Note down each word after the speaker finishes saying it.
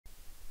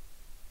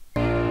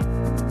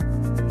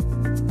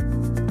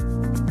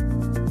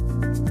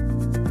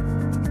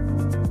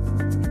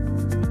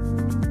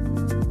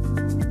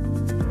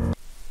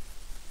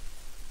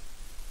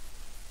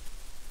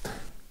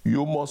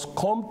You must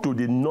come to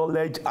the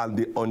knowledge and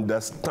the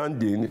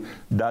understanding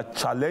that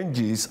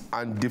challenges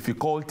and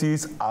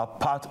difficulties are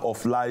part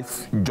of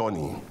life's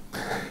journey.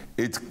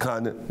 It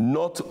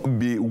cannot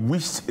be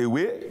wished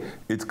away.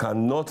 It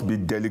cannot be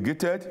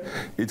delegated.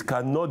 It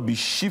cannot be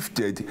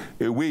shifted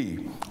away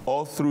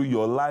all through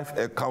your life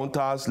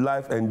encounters,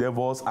 life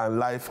endeavors, and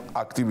life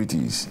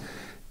activities.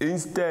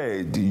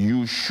 Instead,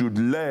 you should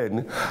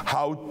learn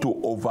how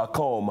to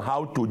overcome,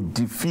 how to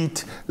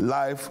defeat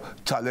life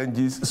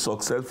challenges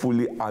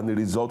successfully and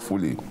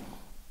resultfully.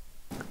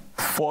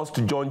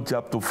 1 John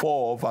chapter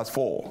 4, verse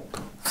 4.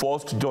 1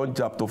 John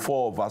chapter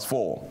 4, verse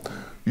 4.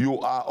 You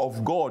are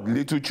of God,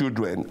 little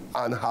children,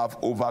 and have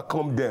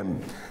overcome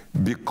them,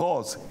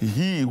 because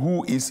he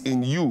who is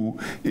in you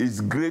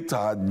is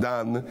greater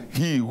than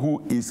he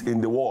who is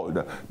in the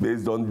world.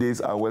 Based on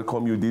this, I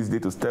welcome you this day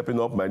to Stepping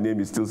Up. My name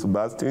is still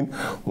Sebastian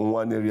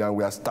Nwaneri, and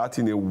we are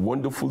starting a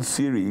wonderful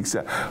series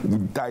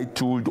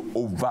titled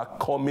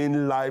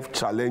Overcoming Life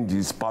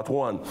Challenges, Part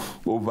 1.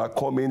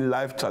 Overcoming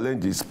Life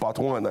Challenges, Part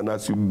 1. And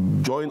as you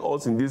join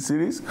us in this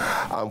series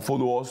and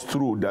follow us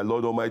through, the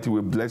Lord Almighty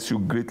will bless you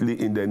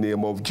greatly in the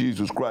name of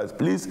Jesus Christ.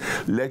 Please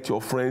let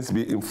your friends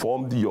be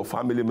informed, your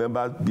family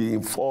members be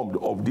informed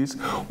of this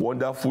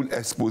wonderful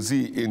expose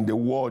in the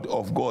Word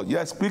of God.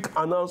 Yes, quick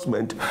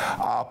announcement.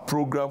 Our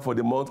program for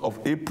the month of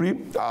April.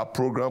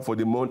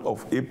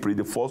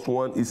 The first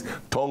one is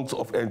Tongues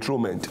of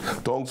Enthronement.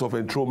 Tongues of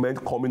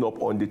Enthronement coming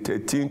up on the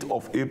 13th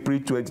of April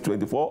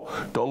 2024.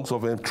 Tongues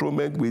of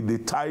Enthronement with the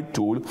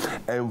title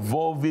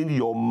Involving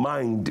Your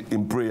Mind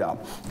in Prayer.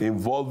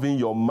 Involving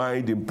Your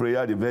Mind in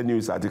Prayer. The venue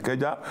is at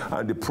Ikeja,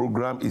 and the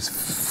program is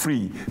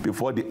free.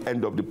 Before the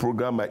end of the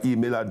program, my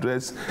email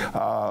address,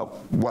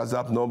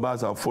 WhatsApp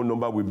numbers and phone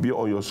number will be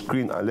on your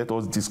screen, and let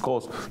us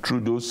discuss through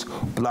those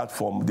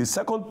platforms. The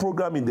second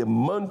program in the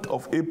month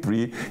of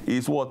April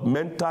is what?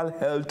 Mental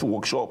Health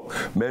Workshop.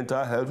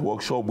 Mental Health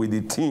Workshop with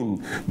the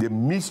theme, The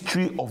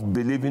Mystery of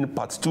Believing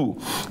Part 2.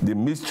 The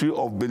Mystery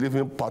of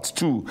Believing Part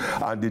 2.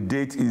 And the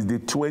date is the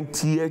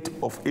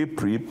 20th of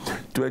April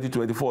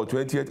 2024.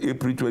 20th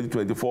April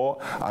 2024,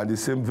 and the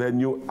same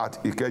venue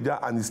at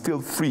Ikeja, and it's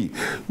still free.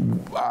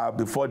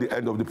 Before the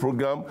end of the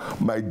program,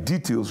 my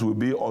details will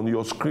be on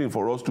your screen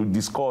for us to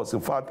discuss.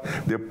 In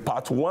fact, the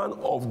part 1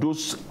 of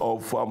those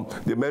of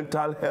the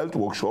mental health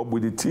workshop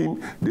with the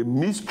theme, The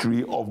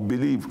Mystery of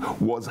Belief,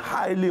 was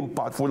highly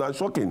impactful and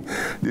shocking.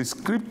 The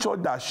scripture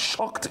that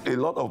shocked a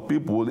lot of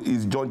people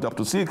is John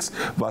chapter 6,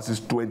 verses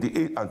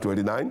 28 and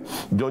 29.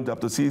 John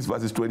chapter 6,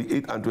 verses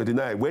 28 and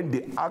 29. When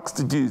they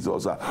asked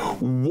Jesus,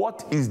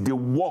 what is the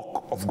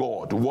work of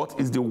God? What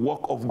is the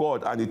work of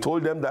God? And he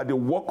told them that the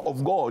work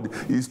of God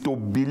is to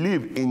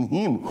believe in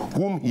him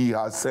whom he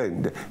has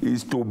sent.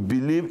 Is to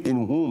believe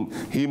in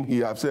him he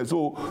has sent.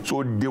 So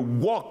the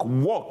work,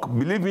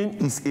 believing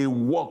is a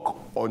work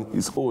on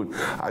his own.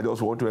 I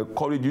just want to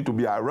encourage you to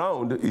be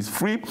around. It's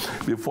free.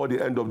 Before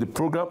the end of the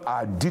program,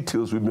 our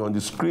details will be on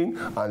the screen,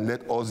 and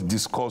let us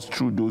discuss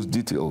through those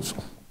details.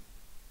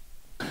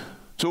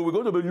 So we're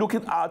going to be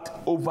looking at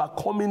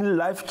overcoming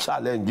life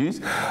challenges,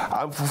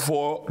 and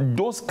for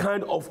those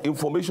kind of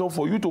information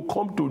for you to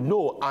come to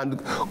know and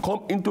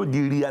come into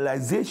the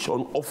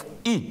realization of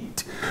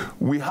it,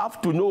 we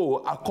have to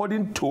know,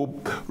 according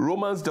to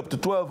Romans chapter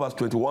 12 verse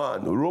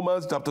 21,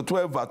 Romans chapter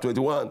 12 verse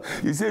 21,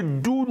 it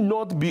said, do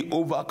not be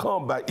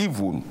overcome by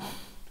evil,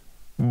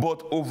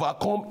 but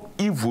overcome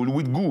evil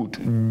with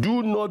good.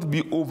 Do not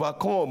be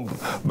overcome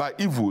by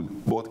evil,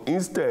 but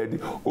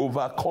instead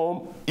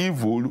overcome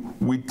evil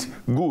with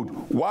good.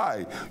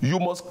 Why? You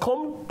must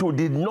come to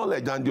the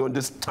knowledge and the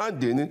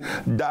understanding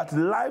that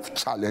life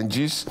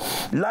challenges,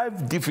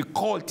 life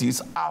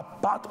difficulties are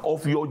part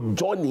of your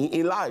journey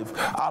in life,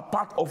 are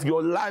part of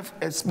your life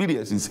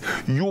experiences.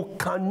 You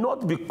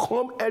cannot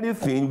become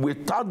anything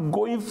without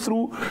going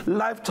through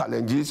life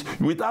challenges,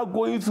 without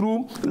going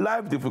through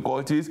life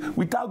difficulties,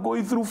 without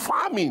going through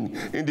famine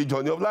in the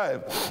journey of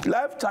life.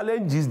 Life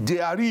challenges, they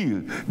are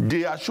real,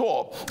 they are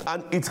sure,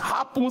 and it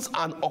happens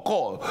and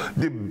occurs.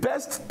 The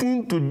best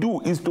thing to do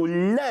is to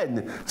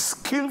learn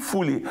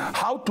skillfully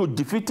how to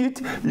defeat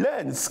it,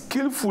 learn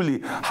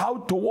skillfully how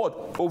to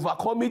what?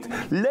 Overcome it,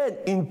 learn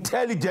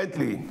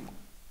intelligently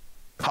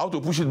how to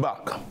push it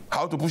back,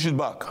 how to push it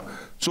back.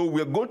 So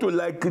we're going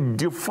to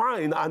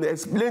define and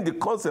explain the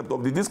concept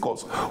of the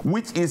discourse,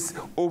 which is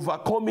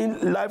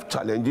overcoming life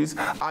challenges.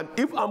 And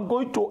if I'm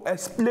going to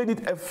explain it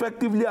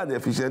effectively and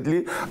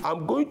efficiently,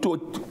 I'm going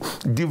to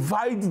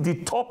divide the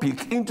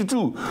topic into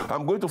two.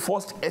 I'm going to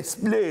first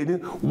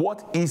explain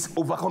what is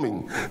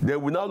overcoming.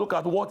 Then we now look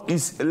at what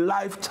is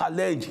life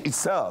challenge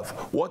itself,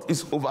 what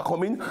is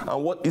overcoming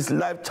and what is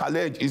life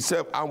challenge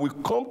itself. And we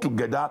come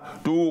together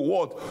to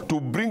what?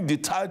 To bring the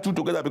title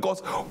together,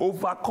 because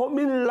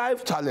overcoming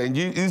life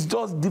challenges is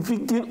just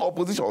defeating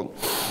opposition.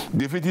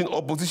 Defeating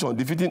opposition,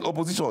 defeating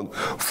opposition.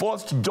 1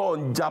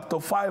 John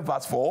chapter 5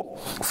 verse 4.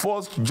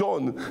 1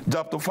 John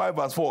chapter 5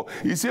 verse 4.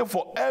 He said,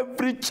 for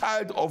every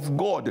child of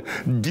God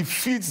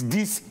defeats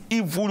this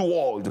evil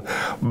world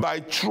by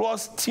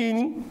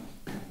trusting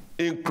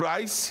in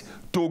Christ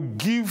to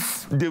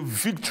give the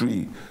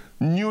victory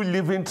New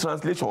Living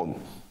Translation.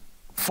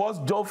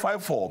 1 John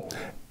 5:4.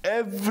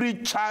 Every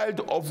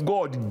child of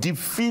God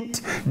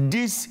defeat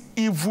this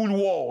evil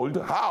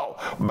world. How?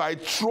 By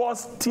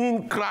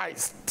trusting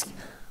Christ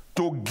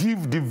to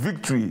give the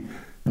victory.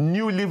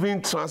 New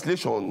Living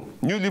Translation.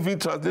 New Living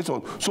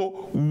Translation.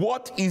 So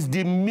what is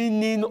the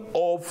meaning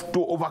of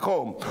to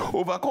overcome?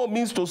 Overcome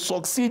means to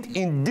succeed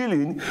in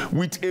dealing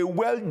with a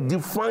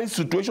well-defined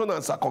situation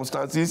and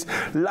circumstances,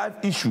 life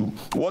issue.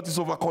 What is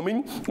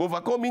overcoming?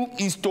 Overcoming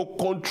is to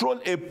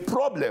control a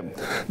problem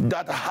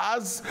that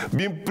has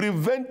been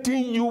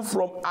preventing you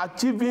from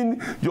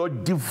achieving your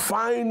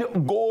defined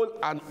goal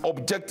and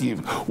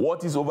objective.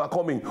 What is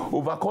overcoming?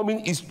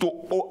 Overcoming is to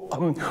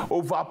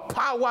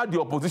overpower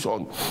the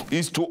opposition.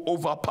 Is to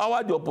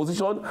overpower the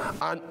opposition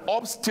and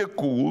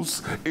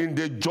obstacles in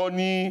the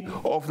journey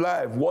of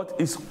life. What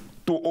is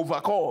to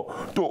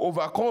overcome? To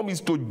overcome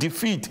is to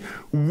defeat,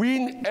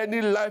 win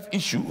any life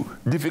issue,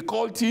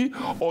 difficulty,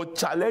 or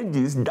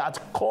challenges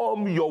that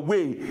come your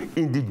way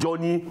in the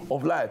journey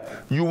of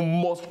life. You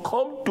must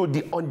come to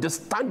the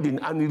understanding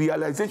and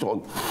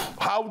realization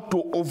how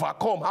to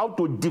overcome, how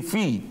to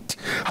defeat,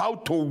 how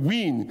to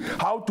win,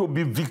 how to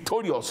be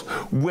victorious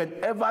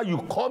whenever you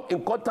come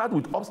in contact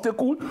with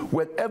obstacle,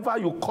 whenever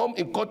you come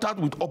in contact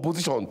with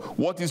opposition.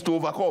 What is to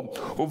overcome?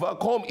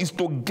 Overcome is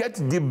to get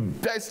the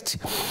best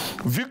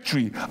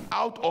victory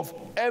out of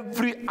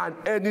every and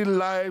any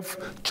life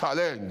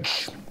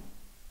challenge.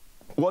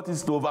 What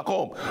is to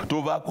overcome? To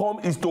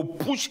overcome is to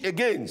push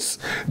against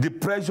the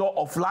pressure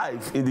of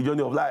life in the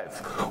journey of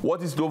life.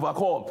 What is to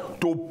overcome?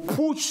 To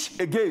push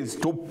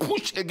against the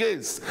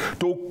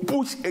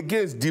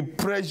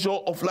pressure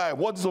of life.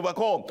 What is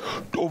overcome?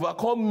 To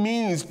overcome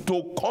means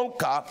to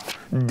conquer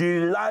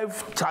the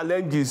life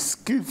challenges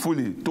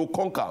skillfully. To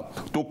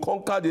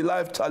conquer the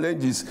life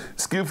challenges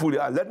skillfully.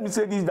 And let me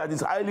say this that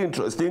is highly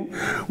interesting,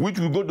 which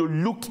we're going to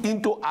look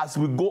into as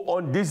we go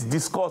on this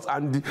discourse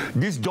and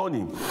this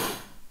journey.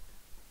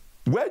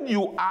 When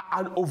you are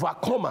an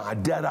overcomer,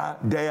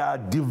 there are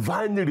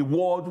divine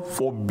reward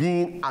for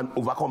being an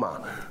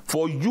overcomer.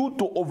 For you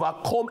to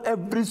overcome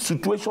every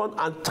situation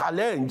and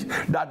challenge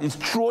that is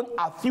thrown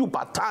at you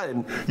per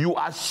time, you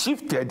are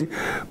shifted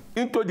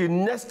into the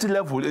next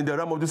level in the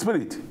realm of the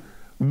spirit.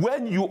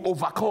 When you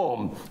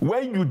overcome,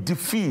 when you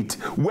defeat,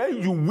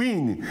 when you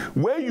win,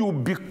 when you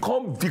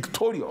become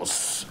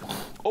victorious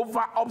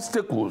over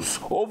obstacles,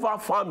 over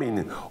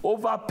famine,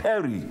 over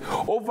peril,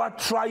 over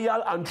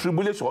trial and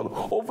tribulation,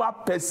 over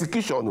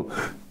persecution,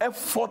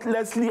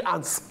 effortlessly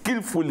and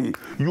skillfully,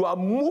 you are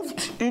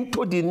moved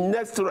into the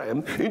next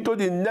realm, into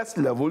the next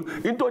level,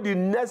 into the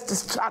next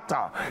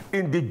strata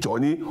in the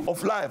journey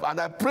of life. And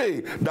I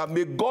pray that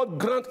may God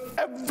grant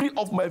every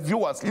of my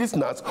viewers,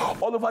 listeners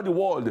all over the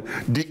world,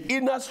 the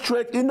inner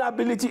strength, inner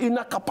ability,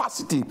 inner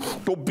capacity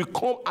to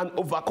become an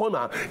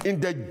overcomer in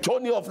the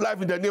journey of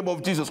life in the name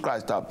of Jesus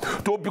Christ.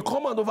 To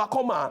become an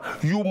overcomer,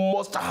 you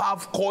must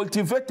have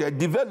cultivated,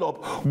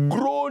 developed,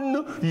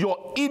 grown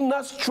your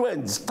inner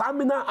strength,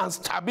 stamina, and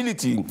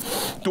stability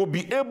to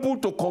be able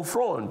to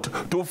confront,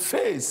 to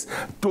face,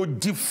 to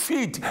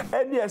defeat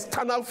any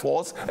external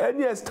force,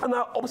 any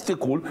external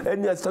obstacle,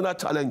 any external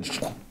challenge.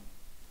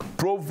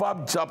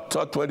 Proverbs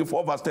chapter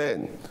 24, verse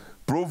 10.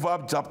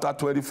 Proverbs chapter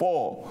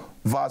 24,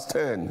 verse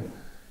 10.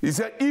 He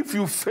said, if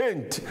you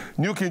faint,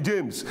 New King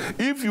James,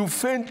 if you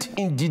faint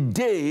in the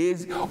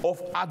days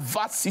of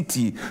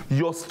adversity,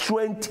 your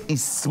strength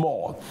is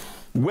small.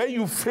 When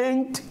you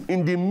faint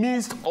in the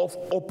midst of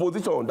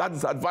opposition, that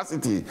is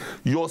adversity,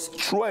 your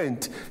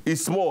strength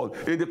is small.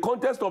 In the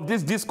context of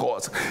this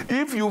discourse,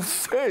 if you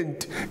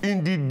faint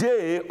in the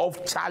day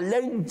of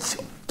challenge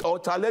or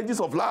challenges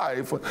of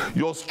life,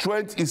 your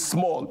strength is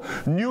small.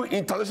 New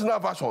International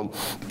Version,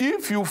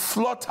 if you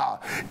flutter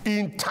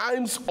in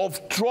times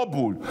of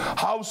trouble,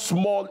 how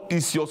small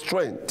is your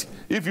strength?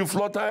 If you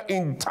flutter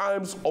in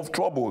times of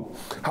trouble,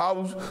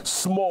 how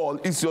small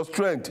is your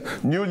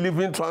strength? New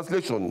Living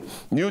Translation.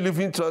 New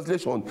Living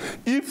Translation.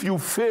 If you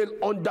fail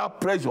under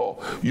pressure,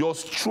 your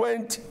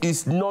strength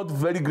is not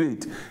very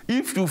great.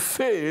 If you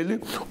fail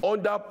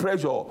under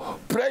pressure,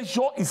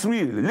 pressure is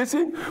real.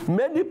 Listen,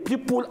 many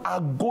people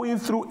are going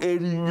through a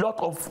lot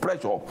of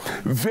pressure.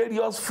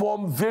 Various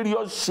form,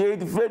 various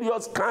shade,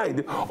 various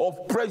kind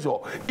of pressure.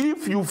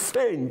 If you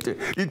faint,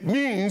 it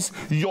means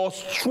your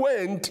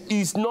strength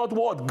is not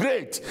what?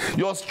 Great.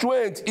 Your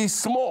strength is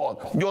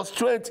small. Your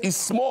strength is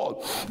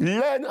small.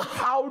 Learn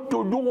how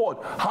to do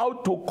what? How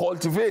to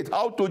cultivate,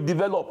 how to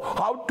develop,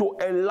 how to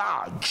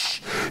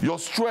enlarge your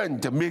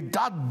strength. May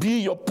that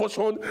be your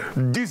portion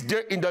this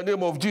day in the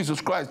name of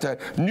Jesus Christ.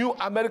 New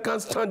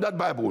American Standard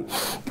Bible.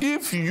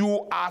 If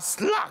you are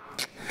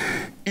slack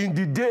in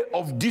the day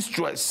of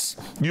distress,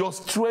 your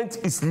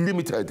strength is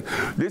limited.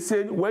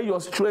 Listen, when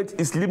your strength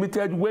is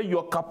limited, when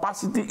your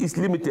capacity is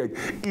limited,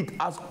 it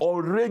has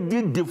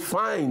already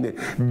defined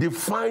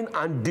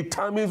and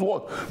determines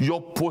what?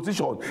 Your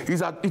position.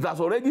 It has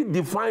already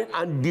defined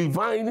and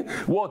defined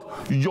what?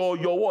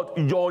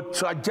 Your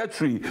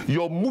trajectory,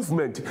 your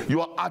movement,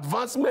 your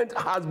advancement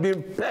has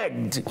been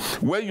pegged.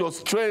 When your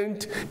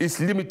strength is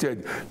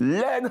limited,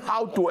 learn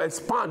how to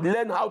expand,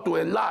 learn how to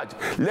enlarge,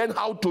 learn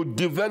how to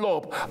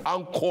develop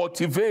and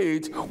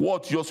cultivate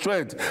what? Your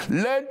strength.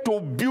 Learn to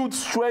build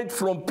strength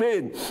from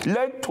pain.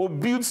 Learn to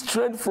build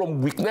strength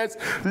from weakness.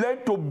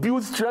 Learn to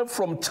build strength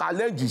from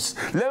challenges.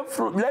 Learn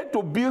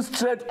to build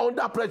strength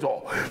under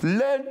pressure.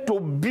 Learn to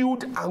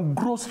build and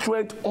grow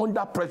strength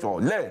under pressure.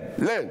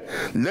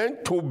 Learn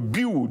to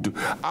build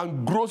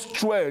and grow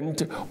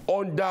strength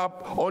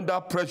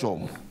under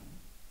pressure.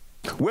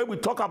 When we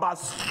talk about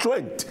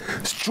strength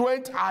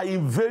are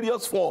in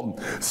various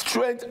forms.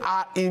 Strength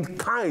are in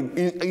kind,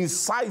 in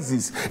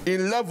sizes,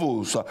 in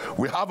levels.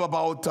 We have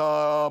about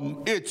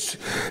eight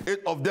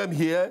of them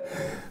here.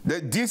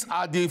 These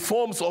are the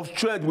forms of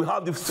strength. We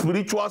have the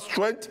spiritual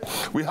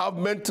strength, we have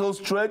mental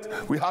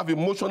strength, we have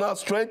emotional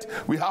strength,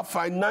 we have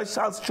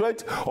financial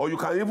strength, or you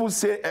can even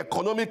say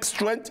economic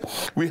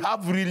strength. We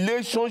have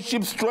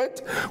relationship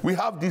strength, we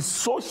have the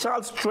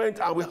social strength,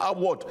 and we have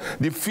what?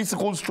 The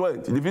physical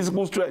strength. The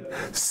physical strength.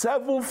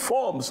 7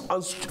 forms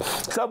and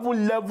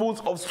 7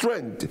 levels of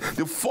strength.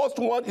 The first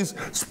one is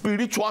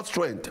spiritual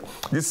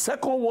strength. The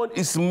second one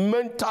is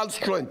mental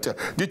strength.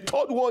 The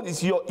third one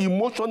is your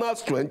emotional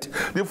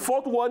strength. The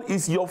fourth one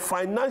is your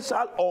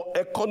financial or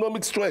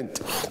economic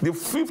strength. The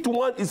fifth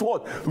one is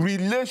what?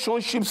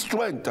 Relationship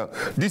strength.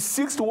 The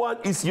sixth one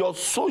is your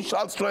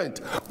social strength.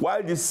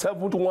 While the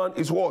seventh one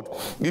is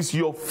what? Is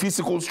your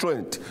physical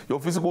strength.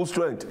 Your physical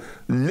strength.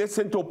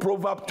 Listen to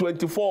Proverbs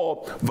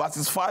 24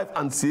 verses 5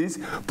 and 6.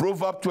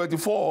 Proverbs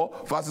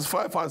 24 verses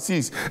 5 and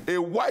 6. A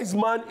wise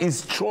man is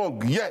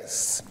strong,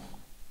 yes.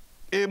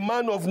 A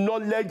man of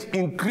knowledge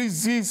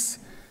increases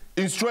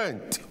in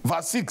strength.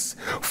 Verse 6.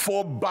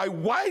 For by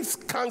wise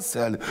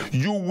counsel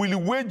you will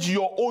wage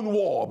your own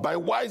war. By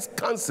wise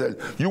counsel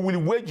you will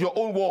wage your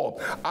own war.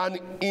 And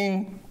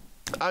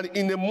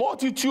in a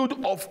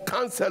multitude of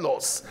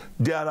counselors,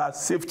 there are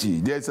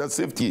safety. There is a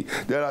safety.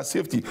 There are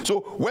safety.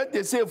 So when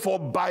they say for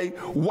by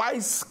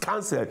wise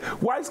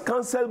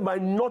counsel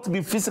might not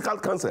be physical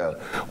counsel.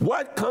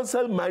 Wise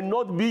counsel might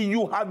not be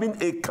you having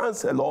a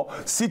counselor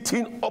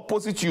sitting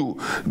opposite you.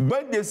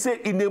 When they say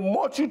in a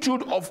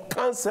multitude of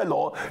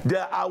counselors,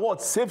 there are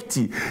what?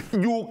 Safety.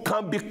 You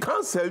can be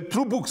counseled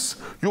through books.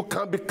 You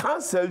can be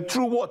counseled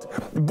through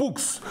what?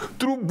 Books.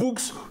 Through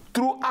books,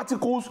 through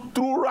articles,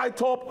 through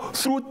write-up,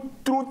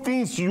 through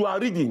things you are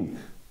reading.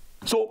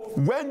 So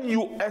when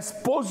you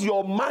expose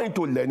your mind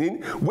to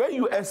learning, when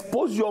you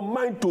expose your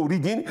mind to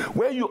reading,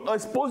 when you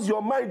expose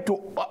your mind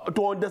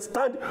to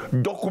understand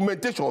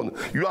documentation,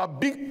 you are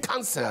being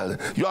counseled.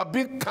 You are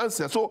being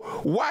counseled. So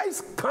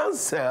wise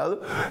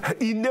counsel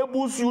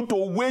enables you to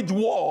wage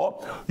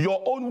war,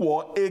 your own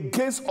war,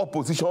 against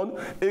opposition,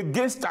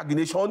 against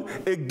stagnation,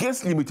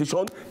 against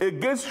limitation,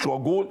 against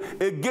struggle,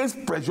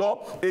 against pressure,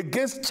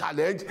 against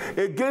challenge,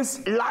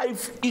 against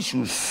life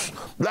issues.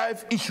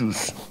 Life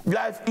issues.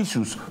 Life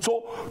issues. So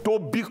to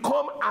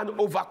become an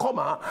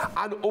overcomer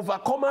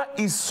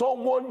is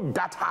someone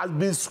that has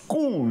been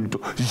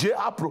schooled, has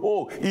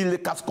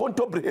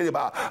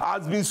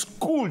been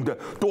schooled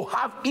to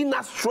have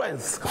inner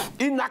strength,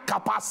 inner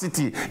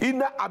capacity,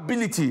 inner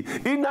ability,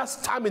 inner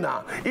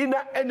stamina,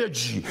 inner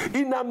energy,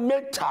 inner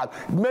mental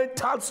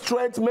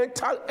strength,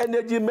 mental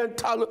energy,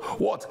 mental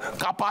what?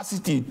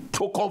 Capacity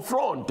to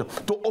confront,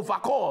 to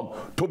overcome,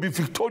 to be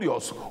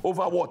victorious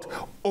over what?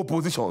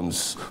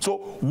 Oppositions. So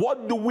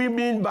what do we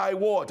mean by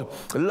what?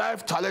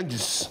 Life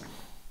challenges.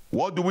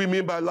 What do we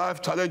mean by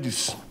life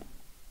challenges?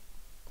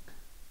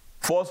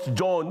 1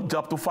 John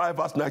chapter 5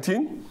 verse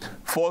 19.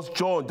 1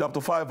 John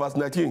chapter 5 verse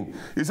 19.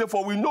 He said,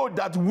 for we know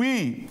that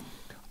we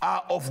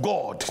are of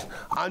God,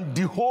 and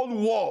the whole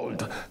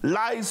world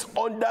lies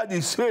under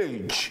the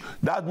siege.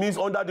 That means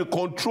under the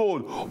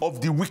control of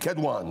the wicked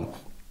one.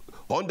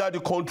 Under the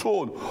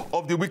control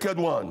of the wicked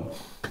one.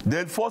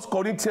 Then 1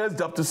 Corinthians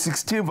chapter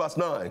 16 verse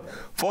 9.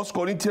 1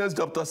 Corinthians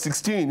chapter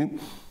 16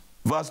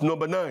 verse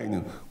number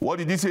 9. What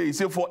did he say? He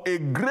said, for a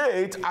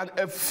great and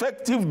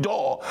effective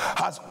door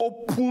has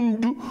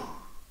opened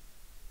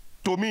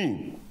to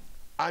me,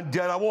 and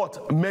there are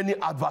what? Many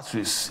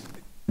adversaries.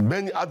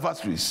 Many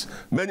adversaries.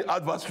 Many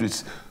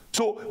adversaries.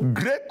 So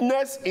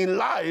greatness in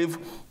life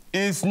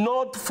is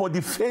not for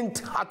the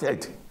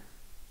faint-hearted.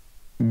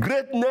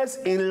 Greatness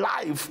in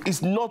life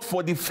is not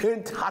for the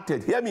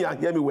faint-hearted. Hear me and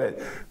hear me well.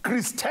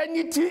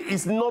 Christianity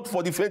is not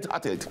for the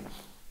faint-hearted.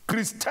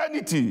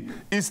 Christianity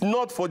is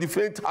not for the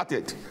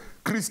faint-hearted.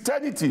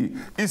 Christianity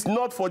is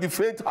not for the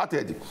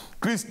faint-hearted.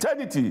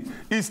 Christianity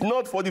is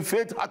not for the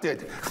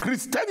faint-hearted.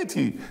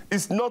 Christianity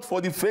is not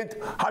for the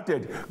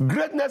faint-hearted.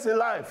 Greatness in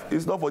life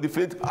is not for the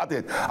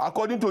faint-hearted.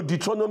 According to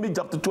Deuteronomy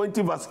chapter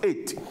 20 verse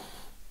 8.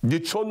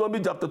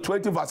 Deuteronomy chapter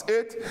 20 verse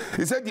 8,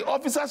 he said, the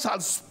officer shall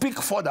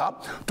speak further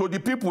to the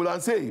people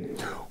and say,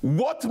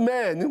 what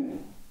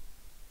man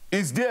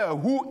is there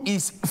who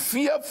is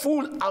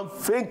fearful and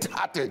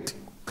faint-hearted?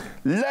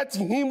 Let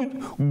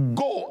him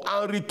go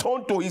and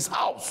return to his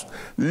house,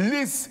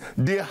 lest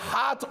the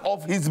heart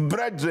of his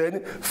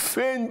brethren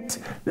faint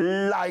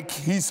like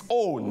his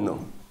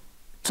own.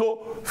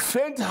 So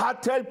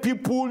faint-hearted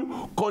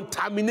people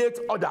contaminate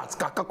others.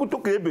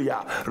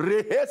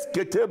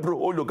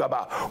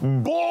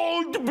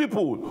 Bold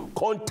people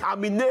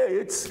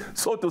contaminate,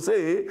 so to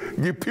say,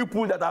 the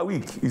people that are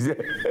weak.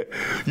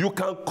 You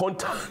can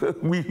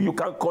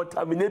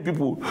contaminate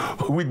people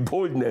with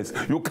boldness.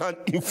 You can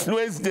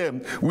influence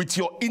them with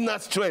your inner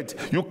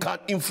strength. You can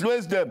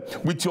influence them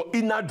with your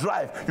inner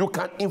drive. You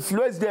can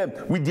influence them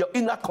with your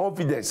inner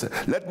confidence.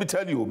 Let me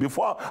tell you,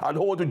 before I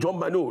don't want to jump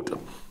my note,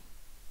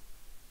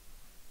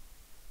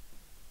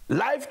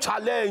 life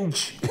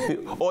challenge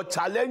or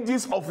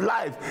challenges of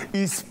life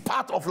is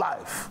part of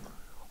life.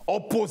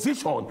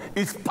 Opposition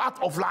is part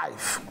of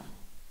life.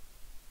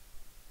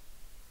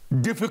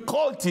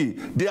 Difficulty,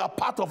 they are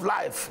part of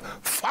life.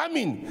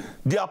 Famine,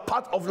 they are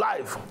part of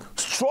life.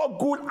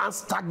 Struggle and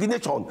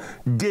stagnation,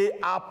 they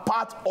are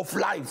part of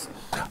life.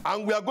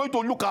 And we are going to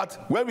look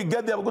at, when we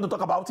get there, we're going to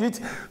talk about it,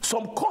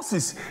 some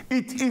causes.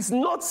 It is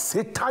not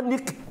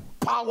satanic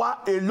power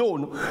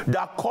alone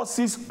that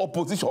causes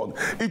opposition.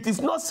 It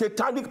is not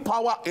satanic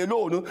power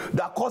alone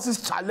that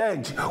causes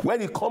challenge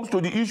when it comes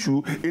to the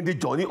issue in the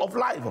journey of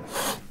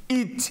life.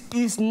 It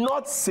is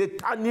not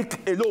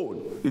satanic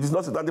alone. It is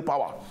not satanic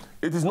power.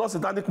 It is not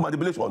satanic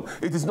manipulation.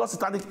 It is not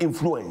satanic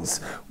influence.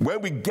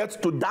 When we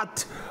get to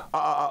that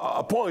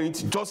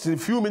point, just in a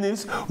few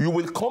minutes, you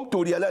will come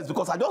to realize,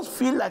 because I just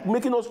feel like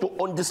making us to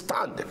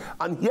understand,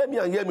 and hear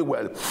me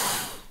well.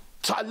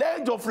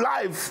 Challenge of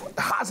life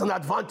has an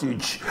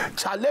advantage.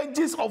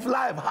 Challenges of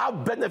life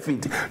have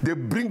benefit. They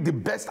bring the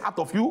best out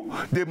of you.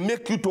 They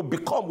make you to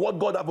become what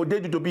God has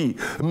ordained you to be.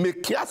 May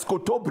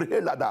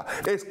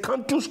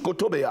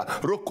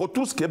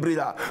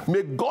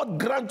God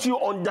grant you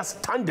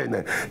understanding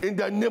in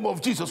the name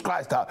of Jesus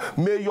Christ.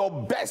 May your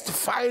best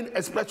find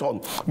expression.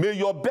 May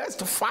your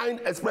best find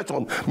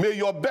expression. May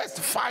your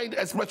best find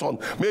expression.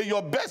 May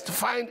your best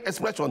find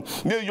expression.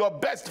 May your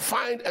best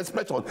find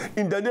expression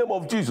in the name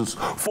of Jesus.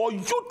 For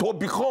you to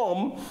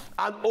become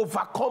an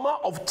overcomer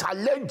of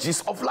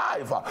challenges of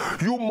life,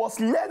 you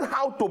must learn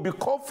how to be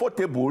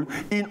comfortable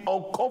in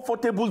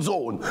uncomfortable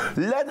zone.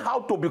 Learn how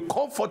to be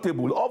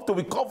comfortable, how to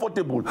be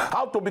comfortable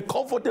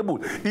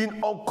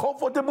in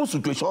uncomfortable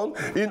situations,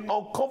 in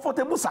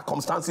uncomfortable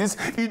circumstances,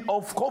 in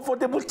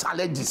uncomfortable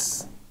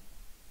challenges.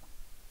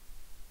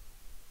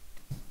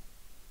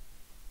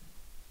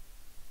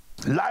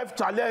 Life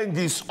challenge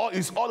is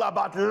all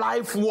about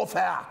life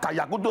warfare.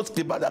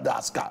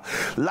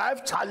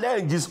 Life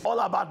challenge is all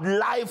about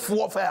life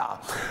warfare.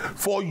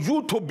 For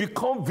you to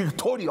become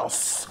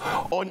victorious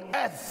on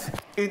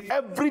earth, in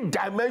every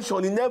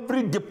dimension, in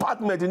every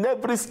department, in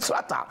every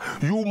strata,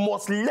 you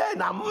must learn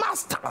and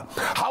master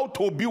how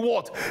to be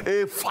what?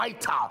 A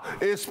fighter,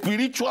 a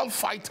spiritual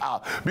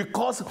fighter.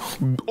 Because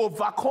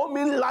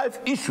overcoming life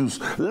issues,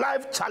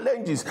 life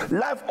challenges,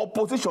 life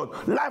opposition,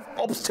 life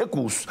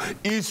obstacles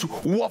is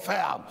warfare.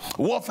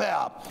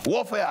 Warfare.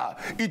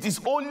 It is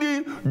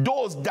only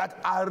those that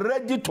are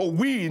ready to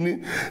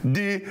win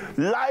the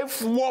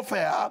life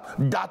warfare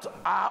that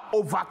are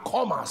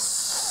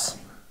overcomers.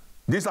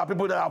 These are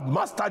people that have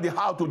mastered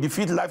how to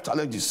defeat life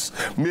challenges.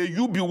 May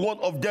you be one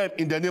of them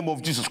in the name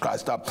of Jesus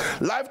Christ.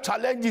 Life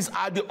challenges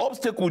are the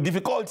obstacle,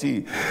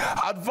 difficulty,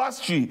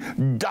 adversity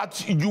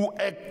that you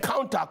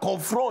encounter,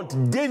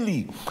 confront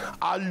daily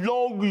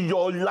along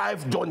your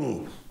life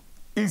journey.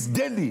 Is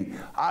daily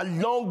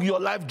along your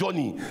life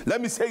journey. Let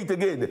me say it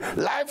again.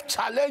 Life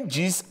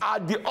challenges are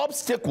the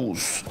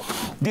obstacles,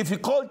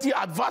 difficulty,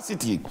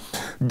 adversity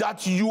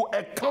that you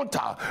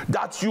encounter,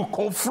 that you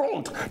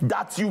confront,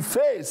 that you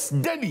face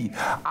daily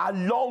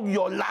along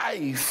your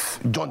life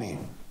journey.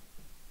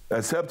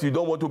 Except you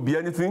don't want to be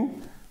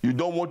anything. You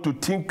don't want to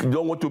think, you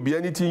don't want to be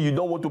anything, you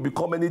don't want to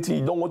become anything,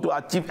 you don't want to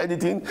achieve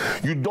anything,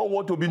 you don't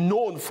want to be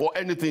known for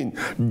anything.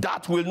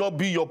 That will not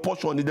be your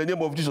portion in the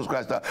name of Jesus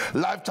Christ.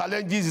 Life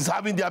challenges is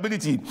having the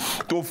ability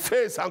to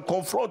face and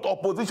confront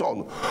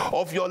opposition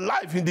of your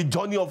life in the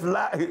journey of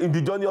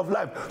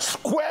life,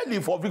 squarely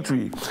for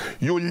victory.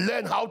 You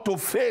learn how to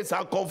face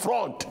and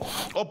confront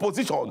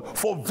opposition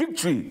for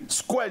victory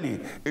squarely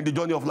in the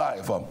journey of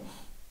life.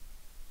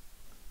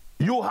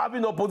 You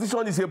having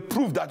opposition is a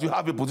proof that you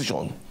have a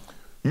position.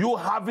 You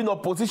having a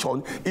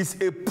position is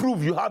a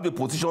proof you have a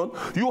position.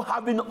 You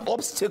having an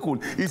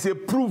obstacle is a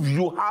proof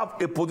you have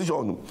a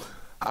position.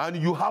 And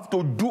you have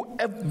to do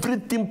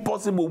everything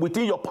possible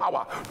within your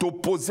power to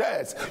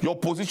possess your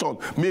position.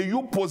 May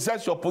you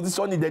possess your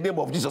position in the name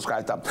of Jesus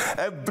Christ.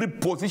 Every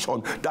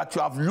position that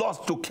you have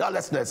lost to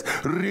carelessness,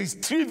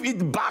 retrieve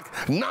it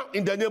back now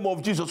in the name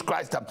of Jesus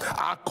Christ.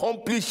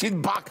 Accomplish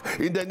it back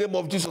in the name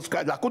of Jesus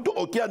Christ.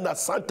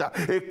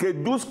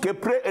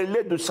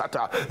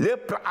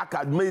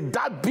 May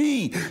that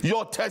be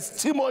your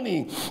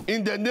testimony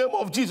in the name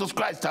of Jesus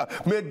Christ.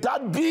 May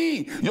that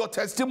be your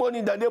testimony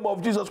in the name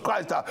of Jesus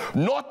Christ.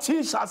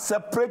 Nothing shall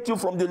separate you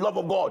from the love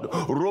of God.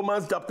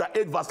 Romans chapter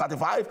 8 verse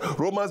 35.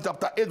 Romans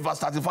chapter 8 verse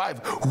 35.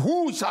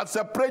 Who shall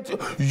separate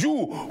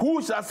you?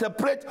 Who shall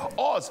separate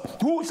us?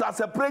 Who shall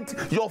separate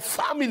your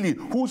family?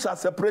 Who shall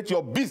separate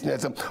your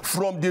business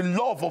from the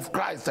love of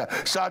Christ?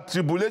 Shall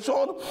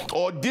tribulation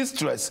or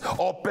distress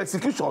or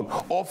persecution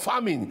or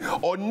famine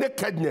or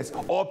nakedness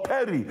or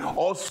peril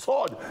or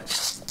sword?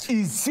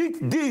 Is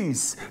it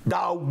this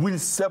that will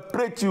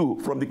separate you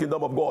from the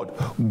kingdom of God?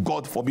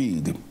 God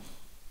forbid.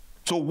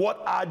 So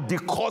what are the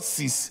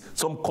causes?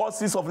 Some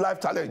causes of life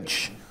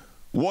challenge.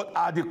 What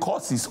are the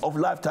causes of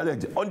life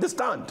challenge?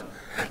 Understand.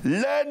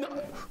 Learn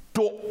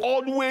to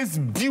always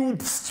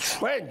build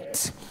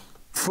strength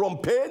from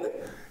pain.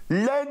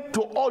 Learn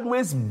to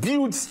always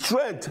build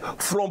strength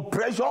from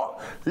pressure.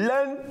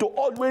 Learn to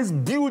always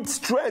build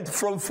strength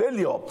from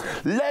failure.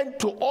 Learn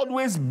to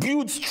always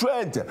build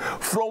strength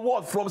from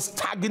what? From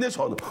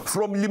stagnation,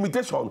 from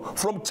limitation,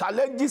 from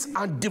challenges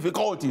and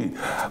difficulty.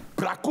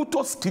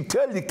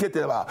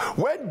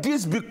 When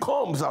this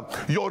becomes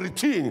your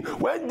routine,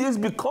 when this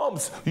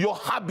becomes your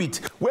habit,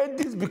 when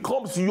this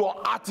becomes your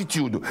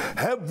attitude,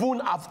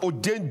 heaven has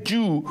ordained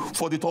you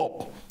for the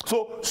top.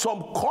 So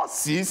some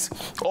causes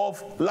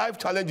of life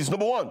challenges.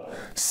 Number one,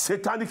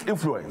 satanic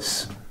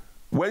influence.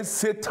 When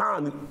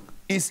Satan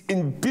is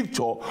in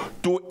picture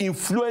to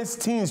influence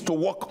things to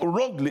work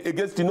wrongly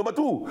against you. Number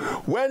two,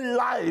 when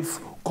life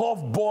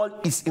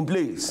curveball is in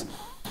place.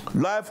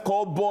 Life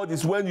curveball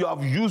is when you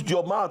have used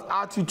your mouth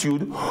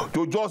attitude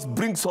to just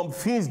bring some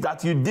things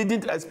that you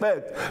didn't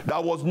expect,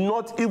 that was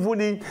not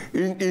even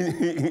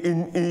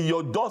in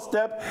your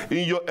doorstep,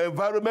 in your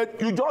environment.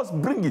 You just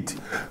bring it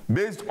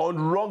based on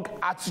wrong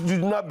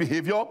attitudinal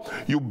behavior.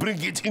 You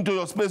bring it into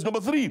your space. Number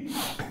three,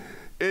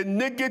 a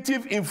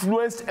negative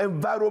influenced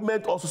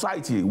environment or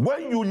society.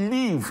 When you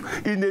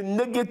live in a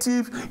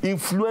negative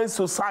influenced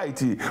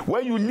society,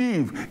 when you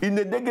live in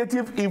a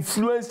negative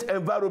influenced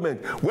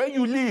environment, when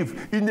you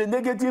live in a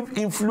negative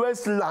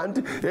influenced land,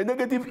 a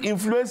negative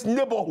influenced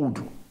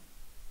neighborhood,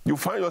 you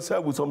find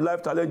yourself with some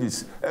life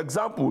challenges.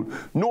 Example,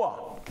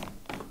 Noah.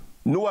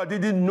 Noah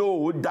didn't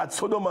know that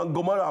Sodom and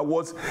Gomorrah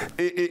was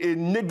a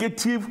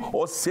negative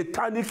or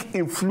satanic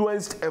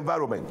influenced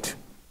environment.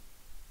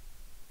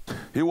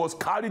 He was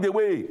carried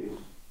away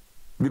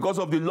because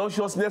of the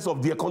lusciousness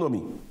of the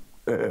economy.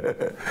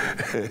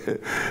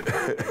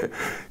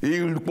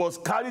 He was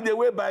carried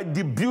away by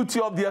the beauty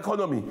of the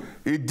economy.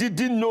 He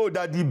didn't know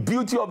that the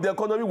beauty of the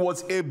economy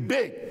was a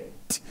bait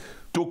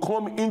to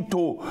come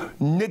into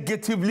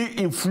negatively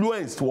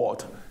influenced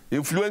what?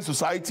 Influenced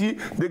society,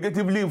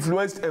 negatively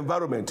influenced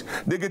environment,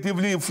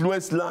 negatively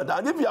influenced land.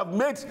 And if you have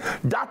made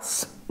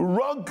that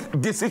wrong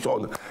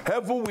decision,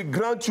 heaven will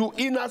grant you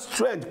inner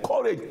strength,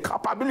 courage,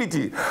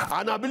 capability,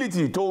 and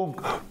ability to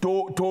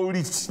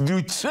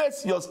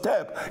retrace your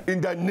step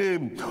in the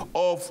name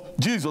of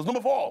Jesus.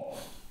 Number four,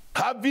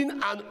 having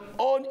an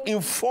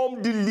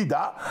uninformed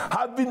leader,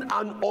 having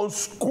an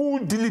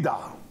unschooled leader,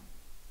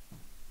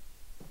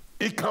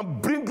 it can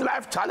bring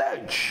life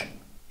challenge.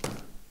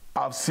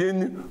 I've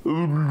seen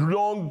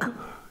wrong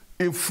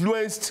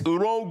influenced,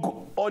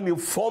 wrong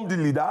uninformed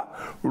leader,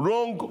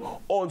 wrong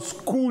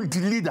unschooled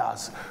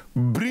leaders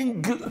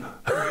bring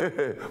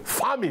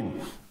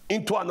famine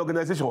into an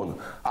organization.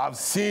 I've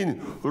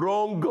seen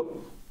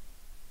wrong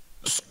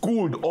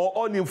schooled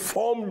or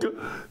uninformed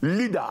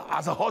leader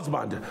as a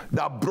husband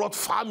that brought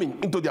famine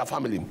into their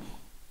family.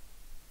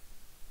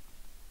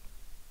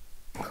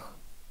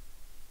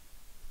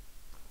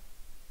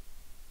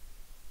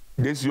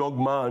 This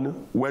young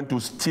man went to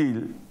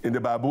steal in the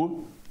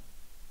Bible,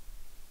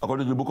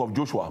 according to the book of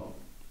Joshua,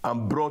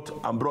 and brought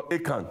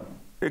Achan.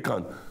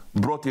 Achan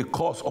brought a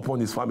curse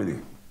upon his family,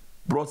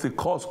 brought a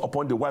curse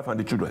upon the wife and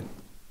the children.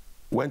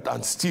 Went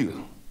and steal.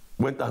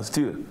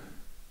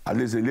 At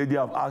least a lady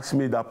have asked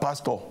me that,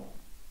 Pastor,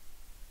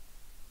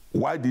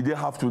 why did they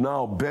have to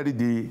now bury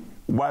the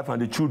wife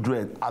and the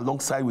children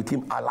alongside with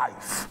him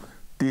alive?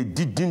 They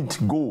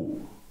didn't go,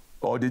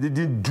 or they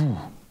didn't do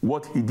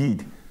what he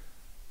did.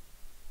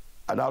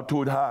 And I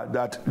told her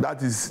that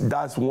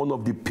that's one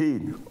of the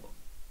pain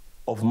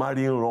of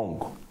marrying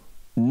wrong.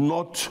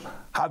 Not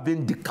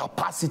having the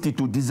capacity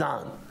to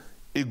discern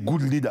a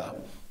good leader.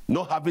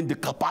 Not having the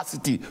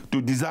capacity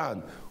to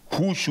discern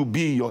who should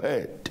be your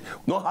head.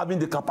 Not having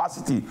the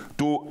capacity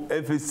to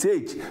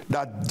emphasize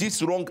that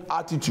this wrong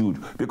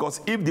attitude. Because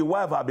if the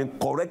wife had been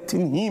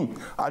correcting him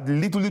at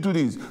little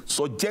this,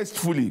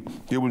 suggestfully,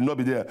 he will not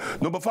be there.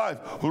 Number five,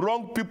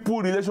 wrong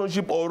people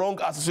relationship or wrong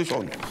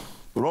association.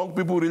 Wrong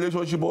people,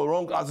 relationship, or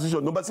wrong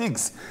association. Number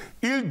 6,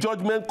 ill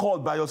judgment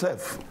called by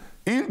yourself.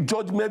 Ill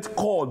judgment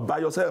called by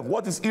yourself.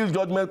 What is ill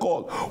judgment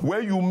called?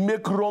 Where you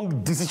make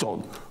wrong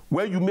decision.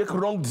 Where you make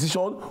wrong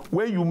decision,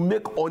 where you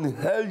make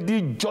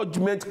unhealthy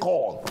judgment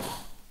call.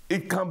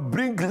 It can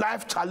bring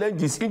life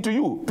challenges into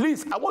you.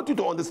 Please, I want you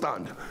to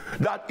understand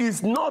that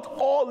it's not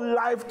all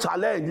life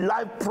challenge,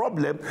 life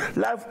problem,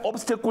 life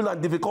obstacle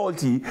and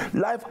difficulty,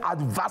 life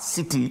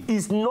adversity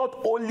is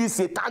not only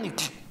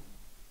satanic.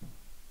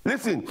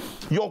 Listen,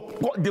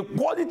 the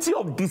quality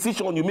of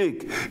decision you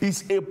make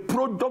is a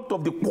product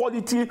of the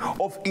quality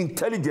of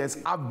intelligence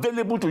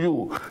available to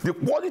you. The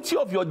quality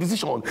of your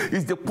decision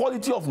is the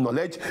quality of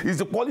knowledge, is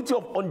the quality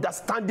of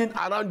understanding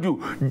around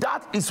you.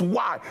 That is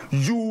why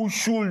you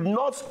should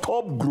not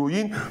stop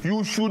growing.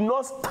 You should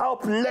not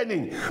stop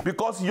learning,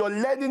 because your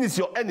learning is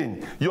your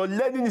earning. Your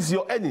learning is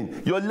your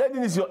earning. Your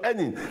learning is your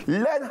earning.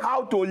 Learn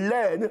how to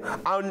learn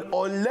and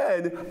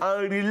unlearn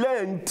and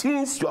relearn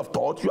things you have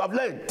taught, you have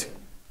learned.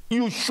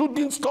 You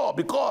shouldn't stop,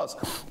 because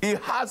it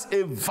has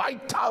a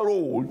vital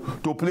role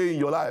to play in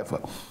your life.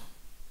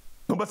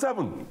 Number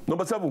seven,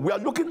 we are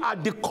looking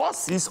at the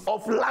causes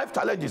of life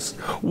challenges.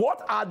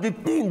 What are the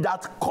things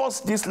that cause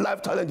these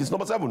life challenges?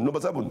 Number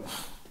seven,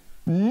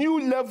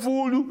 new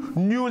level,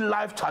 new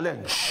life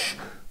challenge.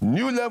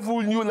 New level,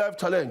 new life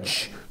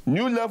challenge.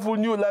 New level,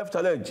 new life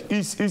challenge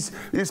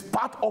is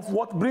part of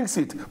what brings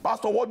it.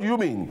 Pastor, what do you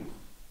mean?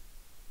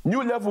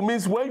 New level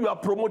means when you are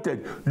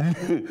promoted,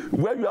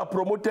 when you are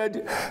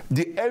promoted,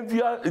 the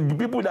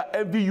people that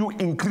envy you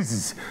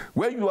increases.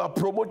 When you are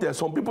promoted,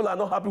 some people are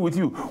not happy with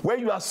you. When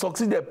you are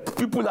succeeded,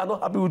 people are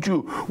not happy with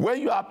you. When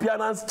your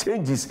appearance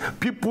changes,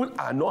 people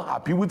are not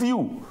happy with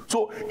you.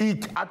 So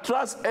it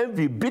attracts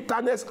envy,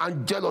 bitterness,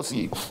 and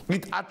jealousy.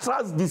 It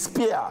attracts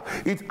despair.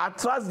 It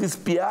attracts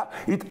despair.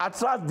 It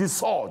attracts the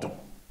sword.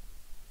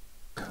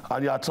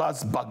 And it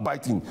attracts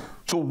backbiting.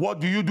 So what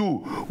do?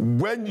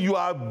 When you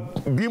are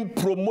being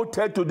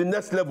promoted to the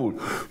next level,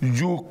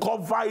 you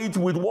cover it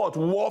with what?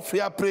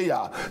 Warfare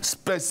prayer.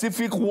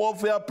 Specific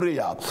warfare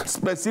prayer.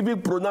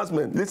 Specific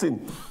pronouncement.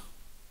 Listen,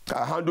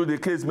 I handled a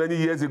case many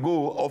years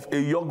ago of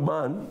a young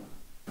man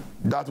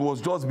that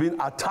was just being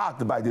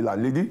attacked by the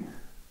landlady.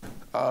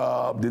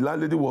 The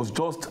landlady was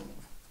just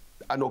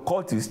an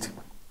occultist.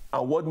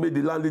 And what made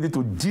the landlady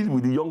to deal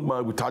with the young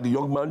man without the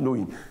young man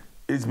knowing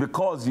is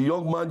because the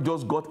young man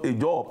just got a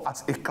job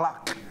as a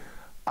clerk.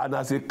 And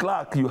as a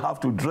clerk, you have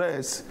to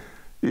dress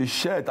a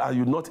shirt and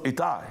you not a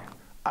tie.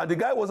 And the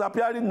guy was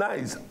appearing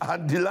nice.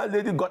 And the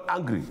landlady got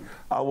angry.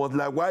 I was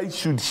like, why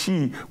should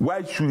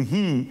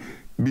he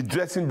be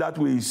dressing that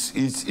way?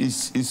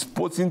 Is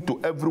posing to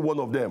every one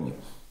of them.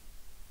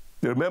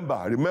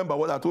 Remember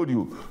what I told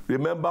you.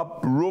 Remember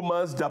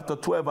Romans chapter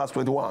 12, verse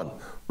 21.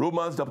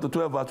 Romans chapter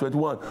 12, verse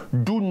 21.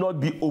 Do not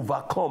be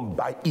overcome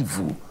by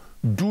evil.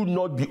 Do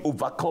not be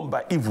overcome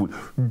by evil.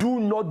 Do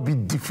not be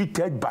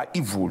defeated by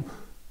evil.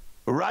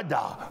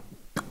 Rather,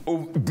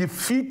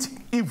 defeat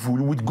evil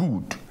with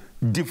good.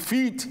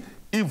 Defeat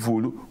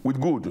evil with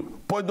good.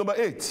 Point number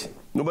 8.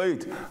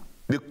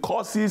 The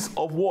causes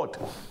of what?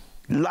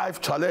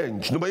 Life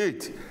challenge. Number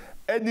 8.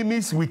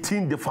 Enemies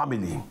within the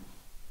family.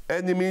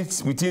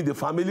 Enemies within the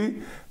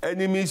family,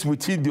 enemies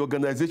within the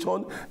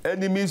organization,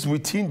 enemies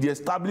within the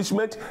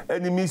establishment,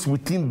 enemies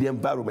within the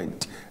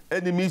environment.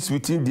 Enemies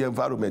within the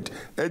environment.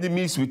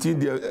 Enemies within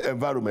the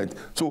environment.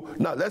 So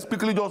now let's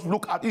quickly just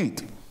look at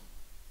it.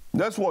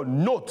 Next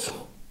one, note.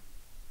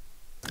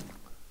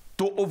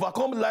 To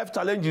overcome life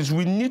challenges,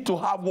 we need to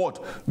have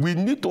what? We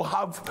need to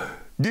have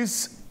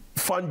these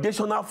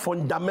foundational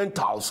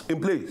fundamentals in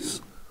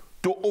place.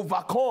 To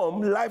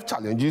overcome life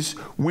challenges,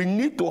 we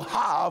need to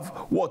have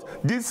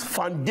what? These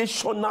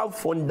foundational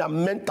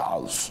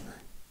fundamentals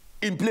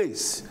in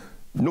place.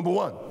 Number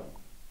 1,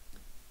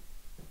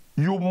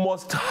 you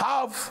must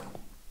have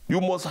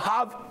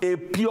a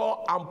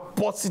pure and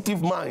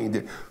positive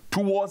mind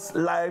towards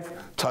life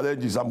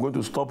challenges. I'm going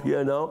to stop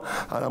here now,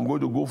 and I'm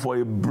going to go for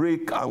a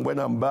break, and when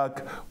I'm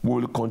back,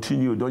 we'll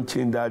continue. Don't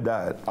change that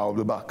dial. I'll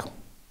be back.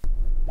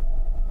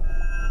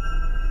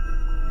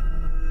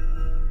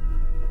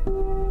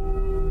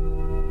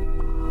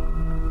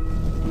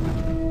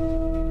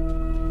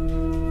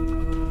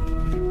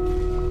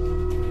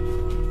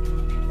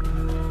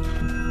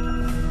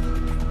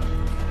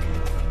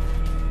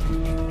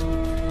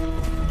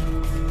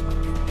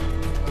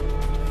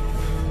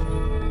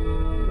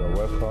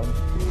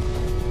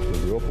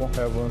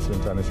 Heavens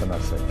International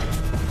Center.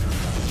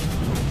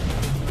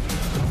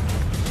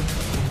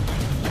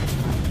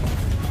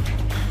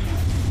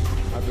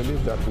 I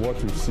believe that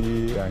what you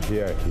see and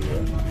hear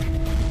here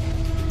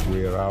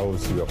will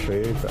arouse your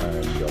faith,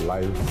 and your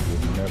life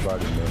will never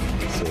remain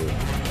the same.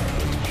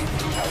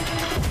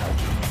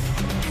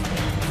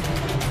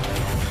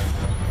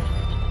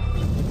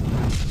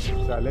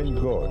 Challenge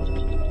God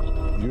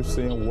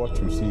using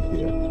what you see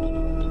here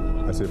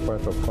as a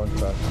point of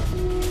contact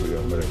to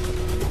your miracle.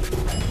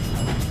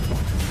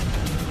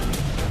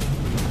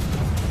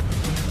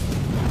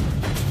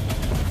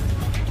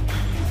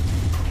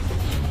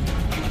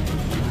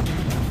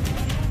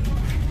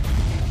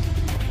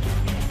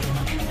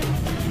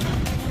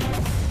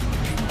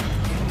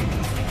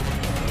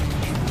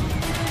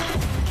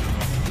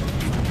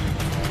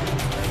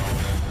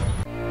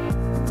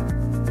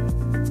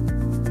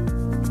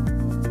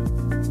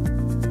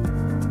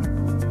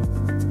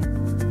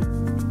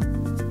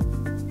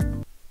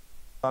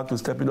 Back to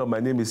Stepping Up. My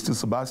name is still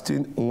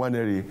Sebastian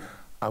Nwaneri,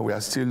 and we are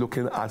still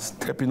looking at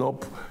stepping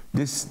up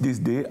this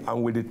day,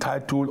 and with the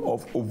title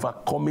of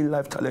Overcoming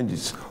Life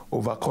Challenges.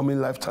 Overcoming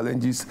Life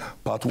Challenges,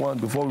 Part 1.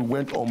 Before we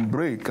went on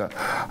break,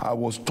 I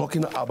was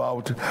talking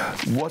about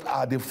what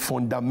are the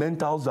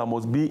fundamentals that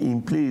must be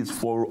in place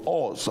for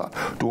us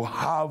to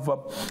have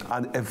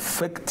an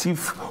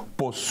effective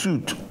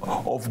pursuit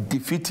of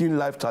defeating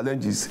life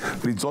challenges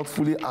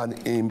resultfully and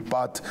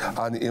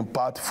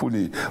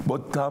impactfully.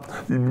 But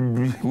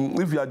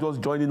if you are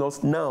just joining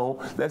us now,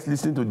 let's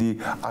listen to the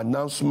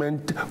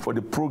announcement for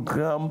the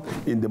program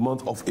in the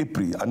month of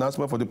April.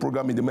 Announcement for the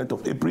program in the month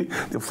of April.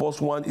 The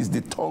first one is the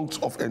Tongues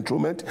of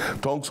Enthronement.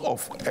 Tongues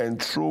of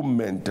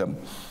Enthronement.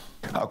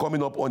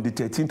 Coming up on the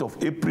 13th of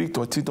April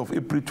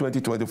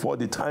 2024.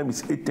 The time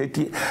is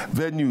 8:30.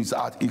 Venue is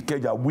at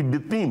Ikeja with the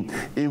theme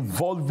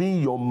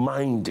involving your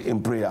mind in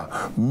prayer.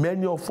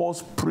 Many of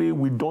us pray,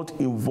 we don't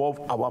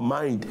involve our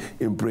mind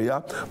in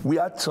prayer.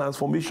 Where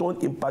transformation,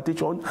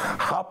 impartation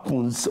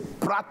happens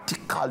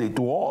practically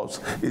to us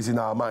is in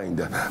our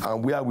mind,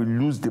 and where we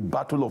lose the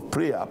battle of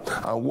prayer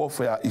and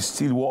warfare is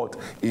still what?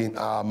 In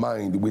our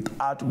mind,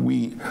 without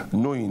we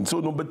knowing. So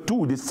number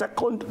 2, the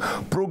second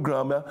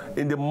program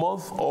in the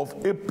month of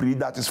April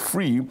that is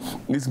free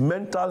is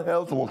mental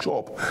health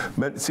workshop.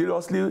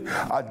 Seriously,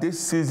 at this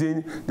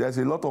season, there's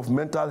a lot of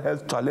mental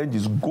health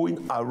challenges going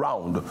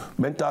around.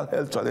 Mental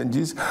health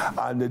challenges,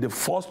 and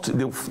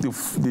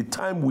the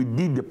time we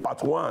did the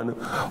part 1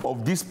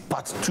 of this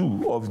part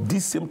 2 of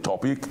this same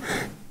topic,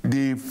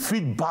 the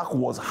feedback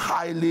was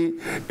highly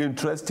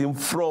interesting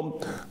from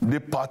the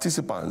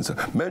participants.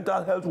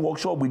 Mental health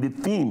workshop with the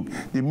theme,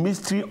 the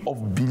mystery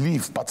of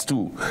belief, part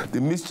 2. The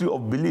mystery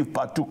of belief,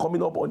 part 2,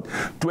 coming up on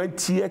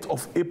 20th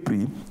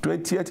April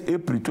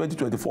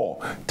 2024.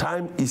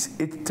 Time is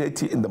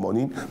 8:30 in the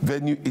morning.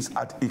 Venue is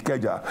at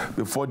Ikeja.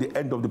 Before the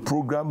end of the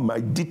program,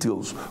 my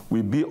details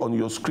will be on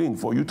your screen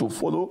for you to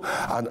follow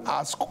and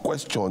ask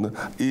questions.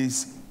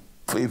 Is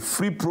a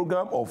free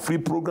program or free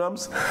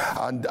programs,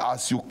 and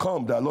as you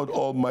come, the Lord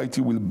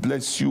Almighty will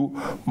bless you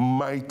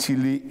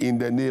mightily in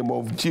the name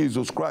of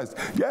Jesus Christ.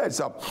 Yes,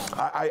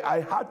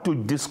 I had to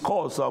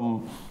discuss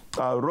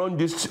run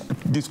this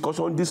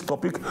discussion, this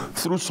topic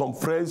through some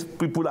friends,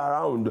 people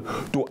around,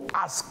 to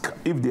ask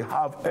if they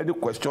have any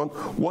question.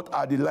 What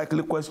are the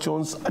likely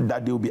questions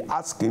that they will be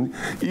asking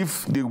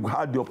if they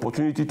had the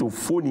opportunity to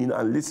phone in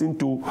and listen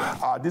to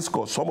our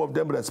discourse? Some of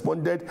them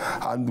responded,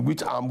 and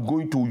which I'm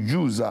going to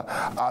use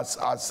as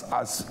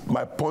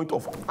my point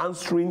of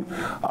answering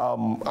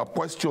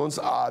questions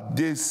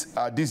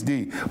this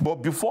day.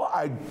 But before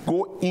I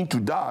go into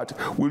that,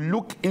 we'll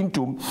look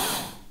into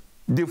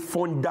the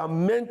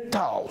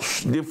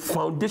fundamentals, the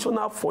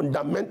foundational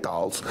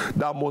fundamentals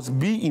that must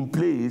be in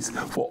place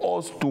for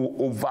us to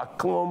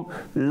overcome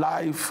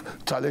life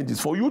challenges.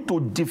 For you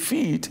to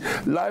defeat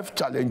life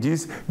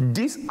challenges,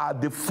 these are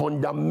the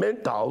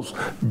fundamentals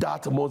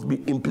that must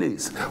be in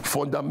place.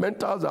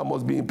 Fundamentals that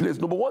must be in place.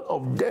 Number 1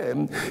 of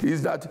them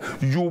is that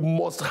you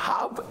must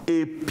have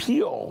a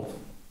pure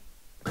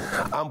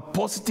and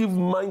positive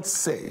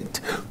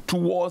mindset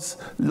towards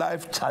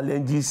life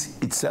challenges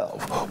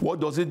itself. What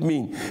does it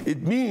mean?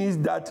 It means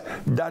that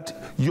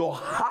your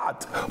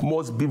heart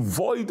must be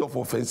void of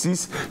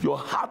offenses. Your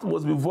heart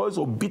must be void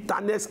of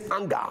bitterness,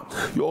 anger.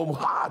 Your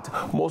heart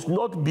must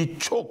not be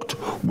choked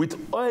with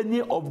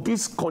any of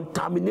these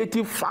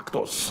contaminating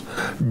factors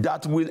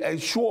that will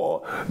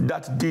ensure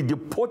that the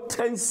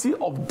potency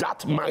of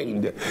that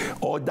mind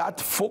or that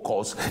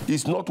focus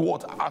is not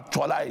what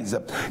actualized.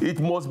 It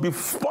must be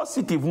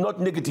positive,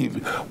 not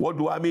negative. What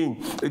do I mean?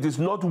 It is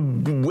not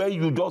where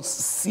you just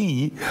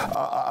see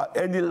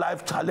any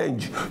life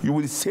challenge. You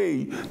will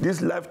say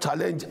this life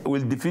challenge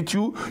will defeat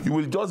you. You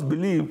will just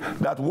believe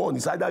that one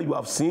is either you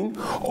have sinned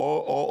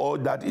or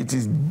that it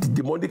is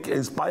demonic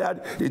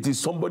inspired. It is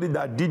somebody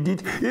that did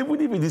it. Even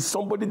if it is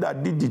somebody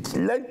that did it,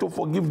 learn to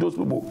forgive those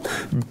people.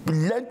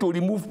 Learn to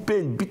remove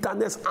pain,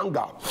 bitterness,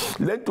 anger.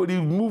 Learn to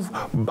remove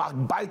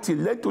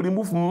backbiting. Learn to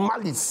remove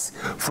malice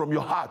from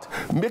your heart.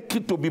 Make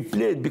it to be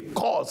plain,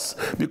 because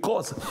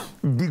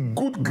the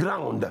good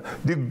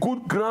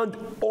ground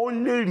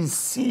only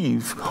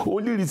receive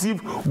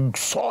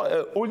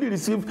soil, only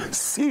receive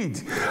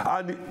seed,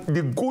 and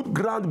the good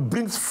ground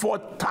brings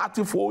forth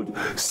 30-fold,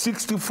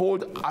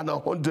 60-fold, and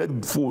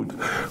 100-fold.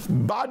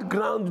 Bad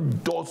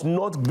ground does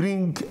not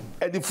bring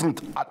any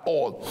fruit at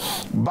all.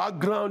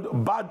 Bad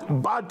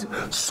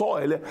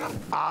soil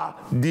are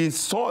the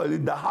soil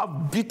that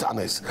have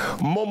bitterness,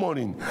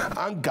 murmuring,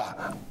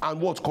 anger,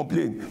 and what?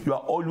 Complain. You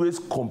are always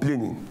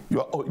complaining.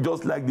 You are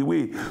just like the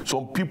way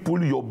some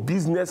people, your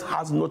business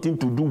has nothing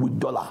to do with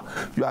dollar.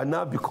 You are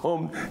now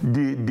become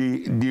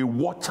the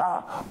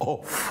watcher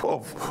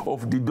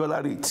of the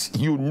dollar rate.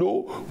 You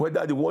know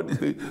whether the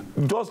word,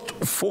 just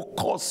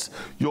focus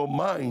your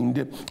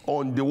mind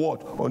on the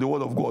word,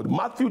 of God.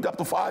 Matthew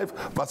chapter 5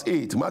 verse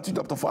 8. Matthew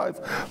chapter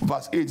 5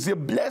 verse 8 says,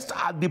 blessed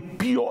are the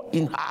pure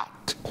in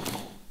heart,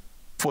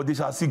 for they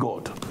shall see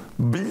God.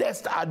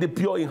 Blessed are the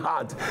pure in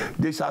heart.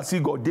 They shall see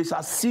God. They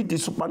shall see the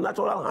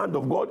supernatural hand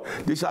of God.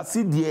 They shall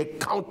see the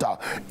encounter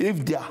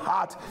if their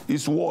heart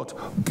is what?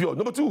 Pure.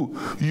 Number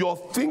 2, your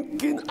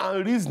thinking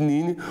and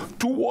reasoning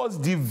towards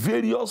the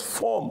various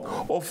form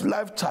of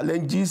life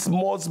challenges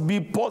must be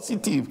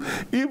positive,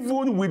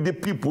 even with the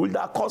people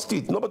that caused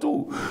it. Number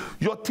 2,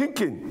 your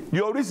thinking,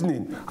 your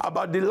reasoning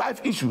about the life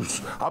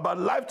issues, about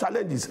life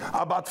challenges,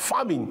 about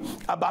famine,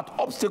 about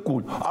obstacle,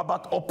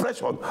 about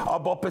oppression,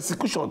 about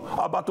persecution,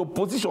 about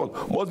opposition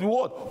must be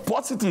what?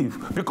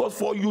 Positive. Because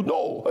for you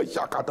know that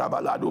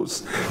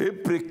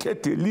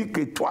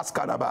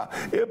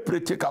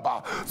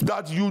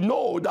you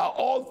know that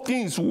all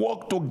things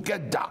work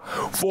together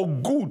for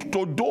good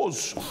to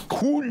those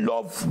who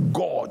love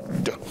God,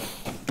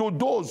 to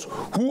those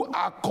who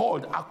are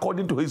called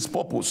according to his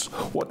purpose.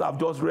 What I've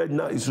just read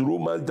now is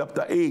Romans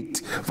chapter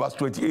 8 verse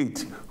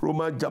 28.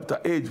 Romans chapter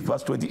 8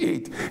 verse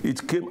 28.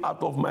 It came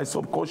out of my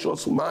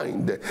subconscious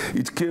mind.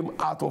 It came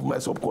out of my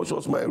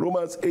subconscious mind.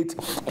 Romans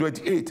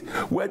 8:28.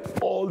 When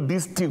all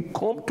these things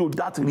come to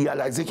that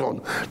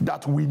realization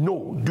that we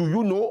know. Do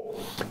you know?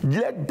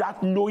 Let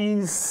that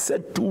knowing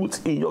settle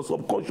in your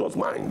subconscious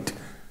mind.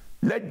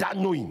 Let that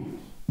knowing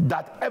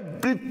that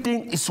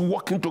everything is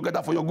working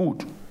together for your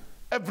good.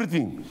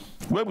 Everything.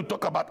 When we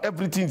talk about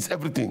everything, is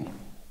everything.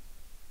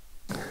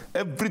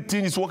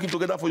 Everything is working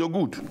together for your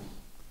good.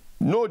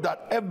 Know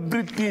that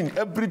everything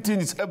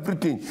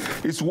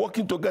is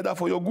working together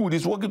for your good.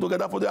 It's working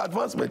together for your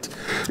advancement.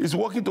 It's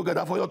working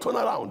together for your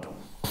turnaround.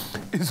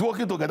 It's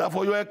working together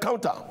for your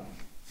encounter.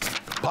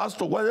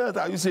 Pastor, what else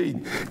are you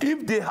saying?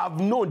 If they have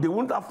known, they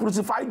wouldn't have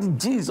crucified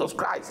Jesus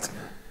Christ.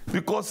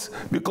 Because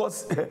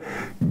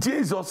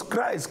Jesus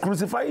Christ,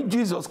 crucifying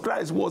Jesus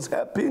Christ was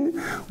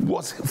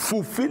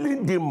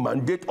fulfilling the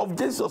mandate of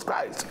Jesus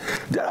Christ.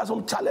 There are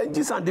some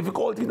challenges and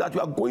difficulties that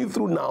you are going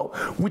through now.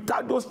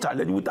 Without those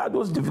challenges, without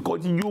those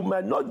difficulties, you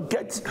might not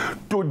get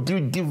to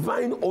the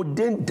divine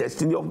ordained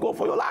destiny of God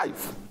for your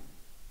life.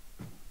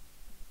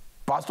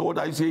 Pastor, what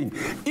are you saying?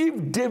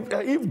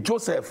 If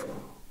Joseph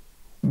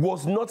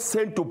was not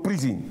sent to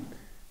prison,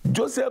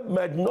 Joseph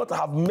might not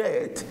have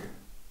met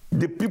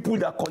the people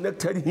that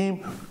connected him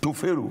to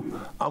Pharaoh,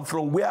 and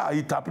from where he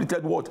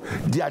interpreted what?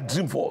 Their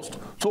dream first.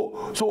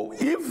 So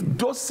if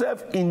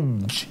Joseph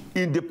in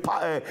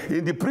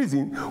the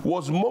prison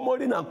was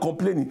murmuring and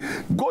complaining,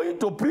 going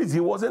to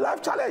prison was a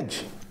life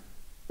challenge.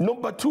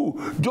 Number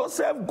 2,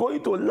 Joseph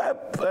going to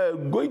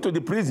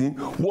the prison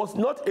was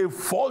not a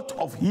fault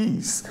of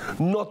his,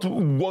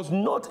 was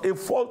not a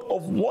fault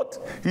of what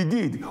he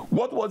did.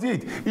 What was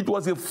it? It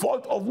was a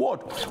fault of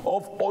what?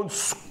 Of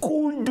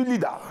unschooled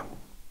leader.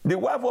 The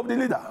wife of the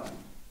leader,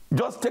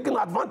 just taking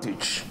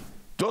advantage.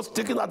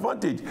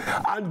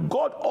 And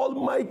God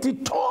Almighty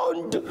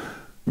turned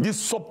the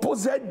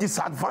supposed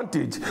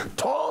disadvantage,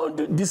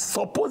 turned the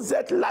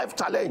supposed life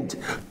challenge,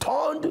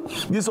 turned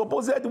the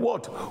supposed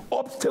what?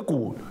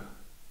 Obstacle,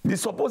 the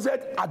supposed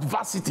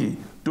adversity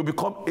to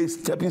become a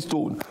stepping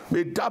stone.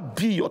 May that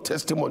be your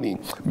testimony.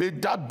 May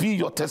that be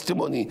your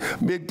testimony.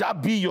 May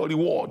that be your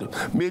reward.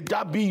 May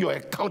that be your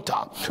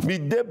encounter. May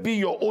that be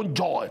your own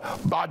joy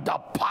by the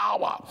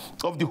power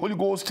of the Holy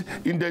Ghost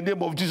in the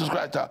name of Jesus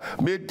Christ.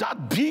 May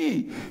that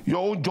be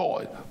your own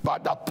joy by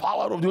the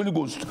power of the Holy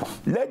Ghost.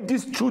 Let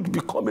this truth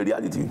become a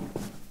reality.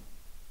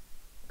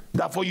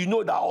 Therefore, you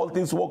know that all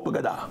things work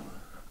together.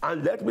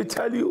 And let me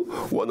tell you,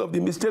 one of the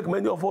mistakes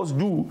many of us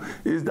do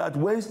is that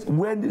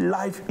when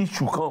life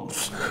issue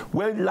comes,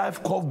 when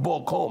life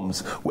curveball comes,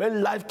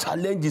 when life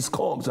challenges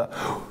comes,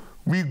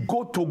 we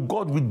go to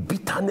God with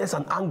bitterness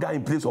and anger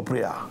in place of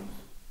prayer.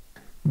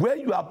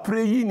 When you are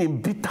praying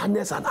in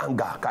bitterness and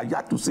anger,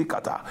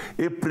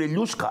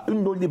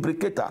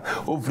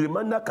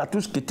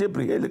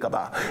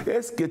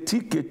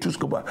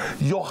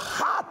 your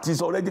heart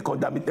is already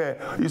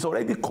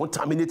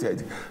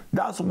contaminated.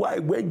 That's why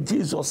when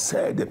Jesus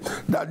said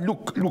that,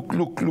 look,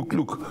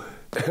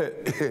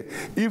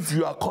 if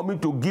you are coming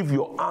to give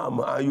your arm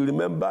and you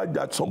remember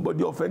that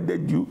somebody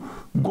offended you,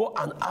 go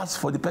and ask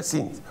for the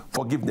person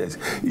forgiveness.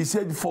 He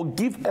said,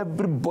 forgive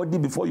everybody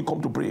before you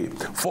come to pray.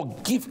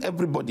 Forgive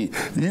everybody.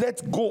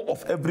 Let go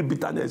of every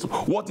bitterness.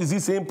 What is he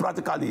saying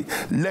practically?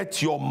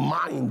 Let your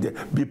mind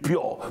be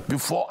pure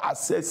before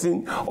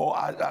assessing or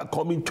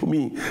coming to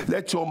me.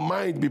 Let your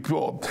mind be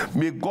pure.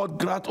 May God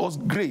grant us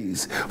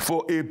grace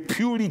for a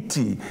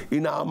purity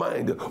in our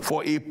mind,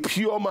 for a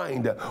pure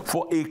mind,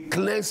 for a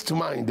cleansed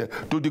mind,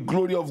 to the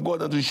glory of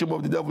God and to the shame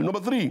of the devil. Number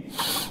three,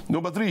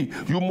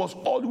 you must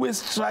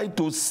always try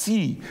to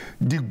see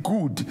the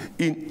good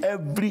in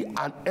every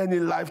and any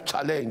life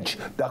challenge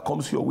that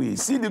comes your way.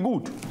 See the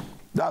good.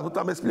 That's what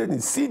I'm explaining.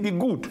 See the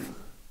good.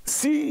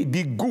 See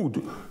the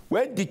good.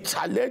 When the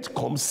challenge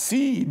comes,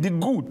 see the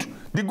good.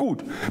 The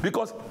good.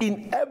 Because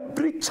in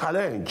every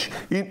challenge,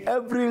 in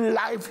every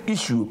life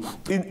issue,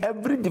 in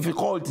every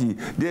difficulty,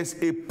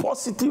 there's a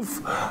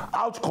positive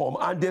outcome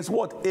and there's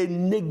what? A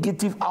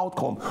negative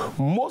outcome.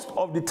 Most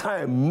of the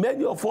time,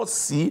 many of us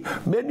see,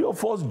 many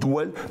of us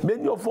dwell,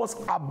 many of us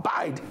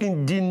abide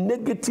in the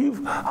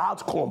negative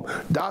outcome.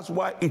 That's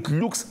why it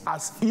looks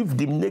as if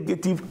the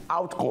negative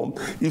outcome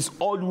is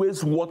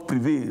always what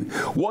prevails.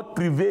 What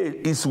prevails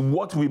is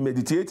what we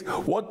meditate.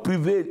 What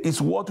prevails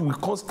is what we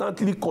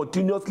constantly,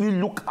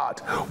 continuously look at.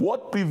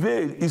 What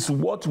prevails is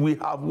what we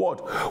have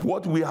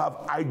what we have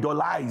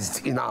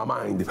idolized in our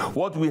mind,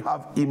 what we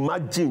have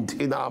imagined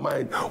in our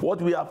mind,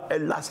 what we have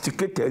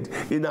elasticated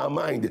in our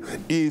mind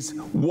is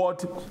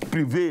what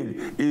prevails,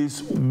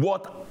 is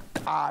what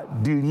are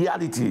the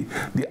reality,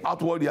 the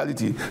outward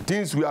reality,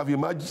 things we have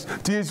imagined,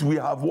 things we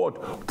have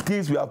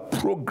things we have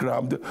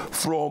programmed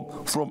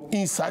from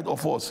inside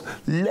of us.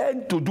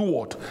 Learn to do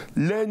what?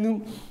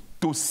 Learn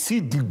to see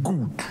the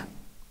good.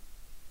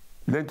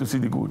 Learn to see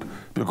the good.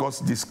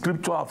 Because the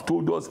scripture have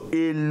told us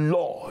a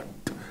lot.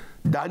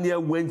 Daniel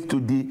went to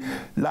the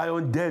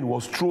lion den,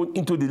 was thrown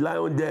into the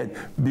lion den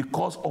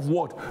because of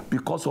what?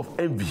 Because of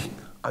envy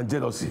and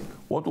jealousy.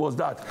 What was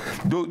that?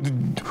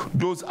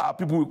 Those are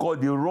people we call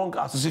the wrong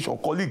association,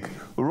 colleague,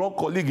 wrong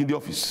colleague in the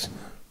office,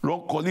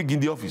 wrong colleague in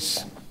the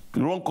office,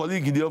 wrong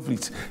colleague in the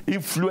office,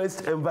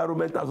 influenced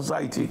environment and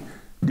society.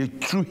 They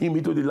threw him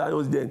into the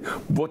lion's den.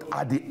 But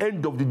at the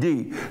end of the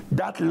day,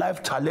 that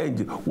life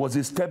challenge was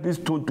a stepping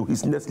stone to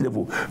his next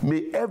level.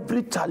 May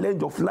every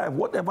challenge of life,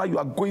 whatever you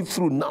are going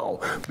through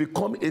now,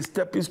 become a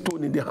stepping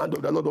stone in the hand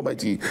of the Lord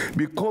Almighty.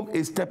 Become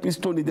a stepping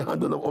stone in the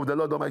hand of the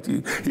Lord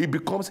Almighty. It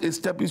becomes a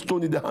stepping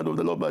stone in the hand of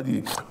the Lord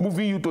Almighty,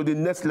 moving you to the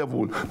next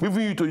level,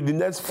 moving you to the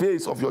next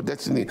phase of your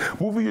destiny,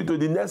 moving you to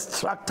the next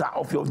chapter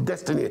of your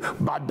destiny.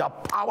 By the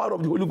power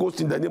of the Holy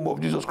Ghost in the name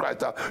of Jesus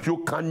Christ, you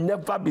can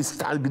never be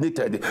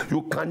stagnated.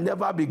 You can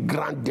never be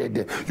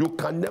granted. You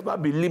can never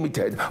be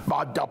limited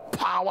by the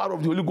power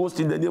of the Holy Ghost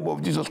in the name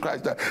of Jesus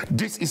Christ.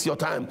 This is your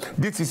time.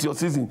 This is your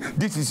season.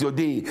 This is your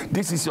day.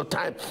 This is your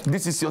time.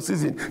 This is your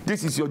season.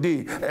 This is your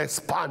day.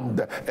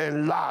 Expand,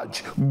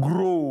 enlarge,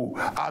 grow,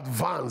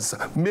 advance,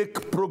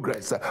 make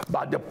progress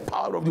by the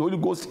power of the Holy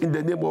Ghost in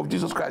the name of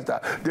Jesus Christ.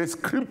 The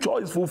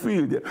scripture is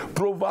fulfilled.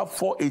 Proverbs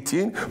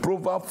 4:18.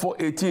 Proverbs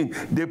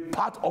 4:18. The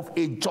path of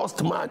a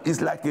just man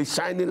is like a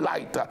shining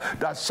light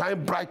that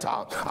shines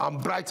brighter and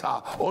brighter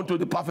unto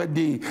the perfect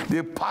day.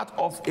 The path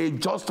of a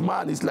just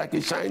man is like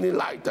a shining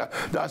light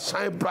that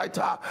shines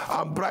brighter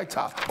and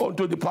brighter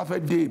unto the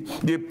perfect day.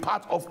 The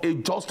path of a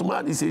just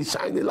man is a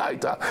shining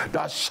light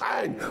that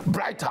shines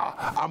brighter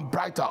and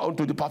brighter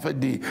unto the perfect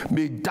day.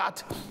 May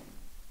that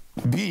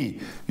be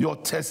your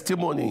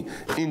testimony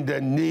in the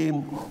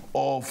name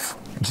of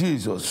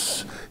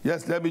Jesus.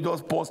 Yes, let me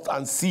just pause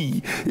and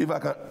see if I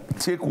can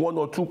take one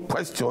or two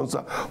questions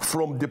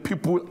from the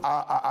people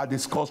I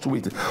discussed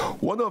with.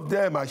 One of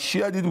them, I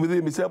shared it with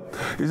him. He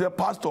said,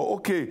 Pastor,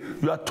 okay,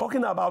 you are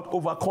talking about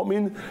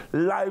overcoming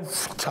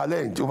life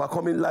challenge,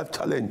 overcoming life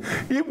challenge.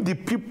 If the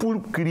people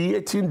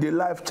creating the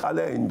life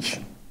challenge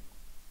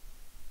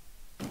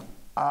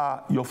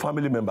are your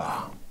family member,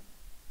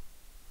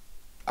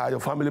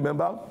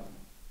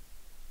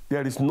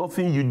 there is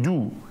nothing you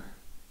do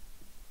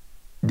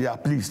they are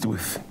pleased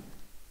with.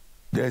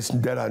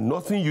 There are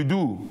nothing you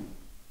do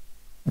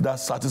that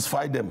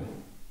satisfy them.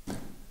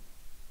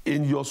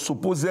 In your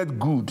supposed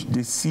good,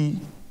 they see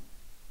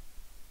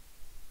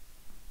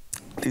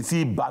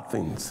bad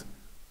things.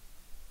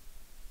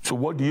 So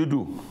what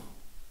do?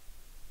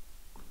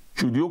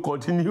 Should you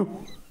continue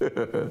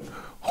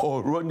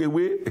or run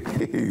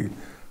away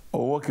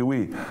or walk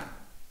away?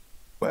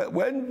 Well,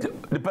 when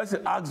the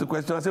person asks the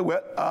question, I say,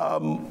 well,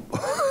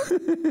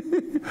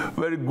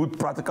 very good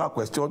practical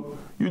question.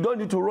 You don't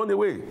need to run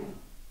away.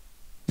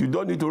 You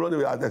don't need to run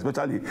away,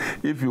 especially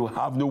if you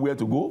have nowhere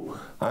to go.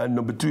 And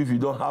number two, if you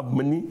don't have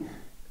money,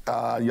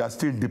 you are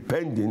still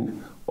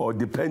dependent on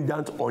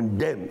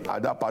them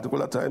at that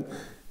particular time.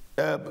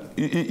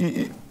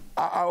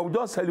 I will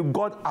just tell you,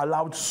 God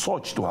allowed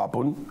such to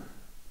happen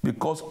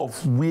because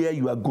of where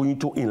you are going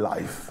to in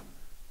life.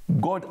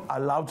 God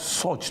allowed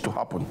such to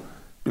happen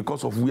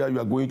because of where you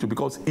are going to,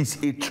 because it's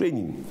a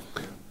training.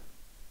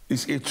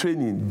 It's a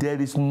training.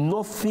 There is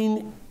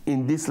nothing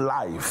in this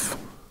life.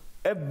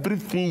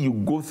 Everything you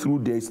go through,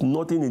 there is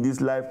nothing in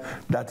this life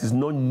that is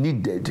not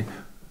needed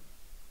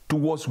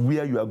towards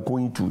where you are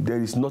going to.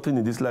 There is nothing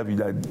in this life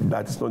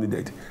that is not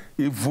needed.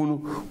 Even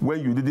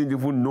when you didn't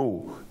even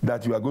know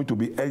that you are going to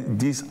be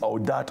this or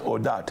that,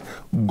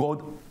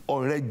 God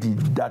already,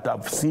 that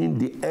have seen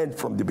the end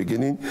from the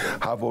beginning,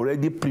 have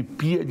already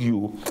prepared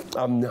you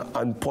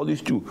and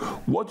polished you.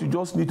 What you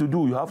just need to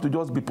do, you have to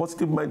just be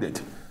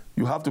positive-minded.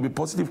 You have to be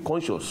positive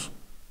conscious.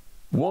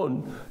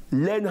 One,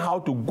 learn how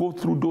to go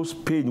through those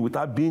pains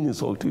without being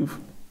insultive.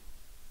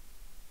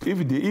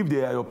 If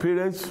they are your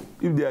parents,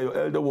 if they are your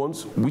elder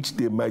ones, which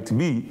they might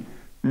be,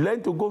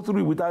 learn to go through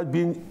it without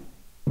being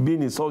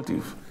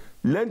insultive.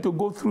 Learn to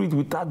go through it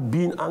without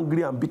being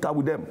angry and bitter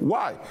with them.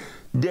 Why?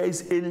 There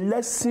is a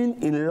lesson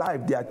in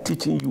life they are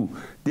teaching you.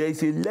 There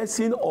is a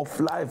lesson of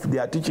life they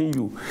are teaching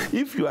you.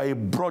 If you are a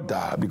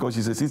brother, because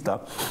she's a sister,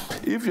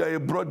 if you are a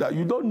brother,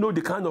 you don't know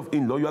the kind of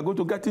in-law you are going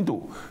to get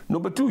into.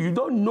 Number two, you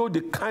don't know the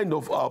kind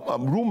of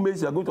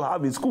roommates you are going to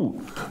have in school.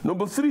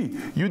 Number three,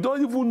 you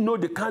don't even know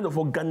the kind of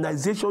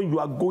organization you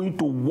are going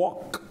to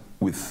work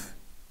with.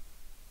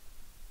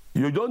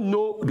 You don't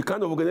know the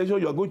kind of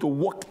organization you are going to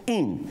work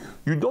in.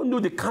 You don't know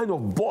the kind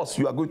of boss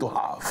you are going to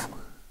have.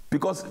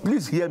 Because,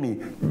 please hear me,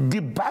 the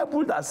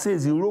Bible that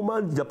says in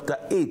Romans chapter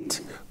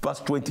 8, verse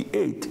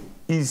 28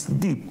 is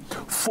deep.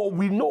 For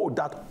we know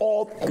that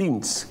all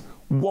things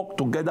work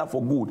together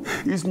for good.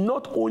 It's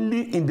not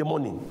only in the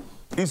morning.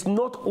 It's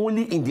not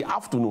only in the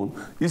afternoon.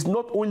 It's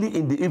not only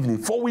in the evening.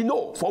 For we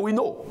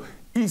know.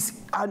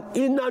 Is an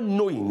inner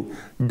knowing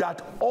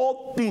that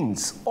all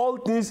things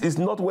is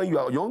not when you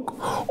are young,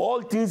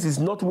 all things is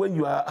not when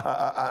you are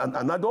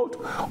an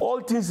adult, all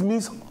things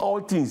means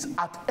all things.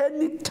 At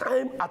any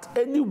time, at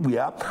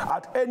anywhere,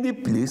 at any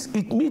place,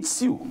 it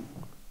meets you.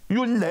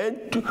 You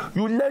learn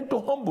to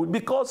humble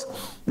because,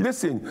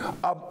 listen,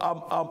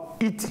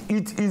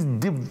 it is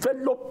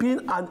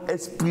developing an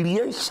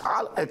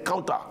experiential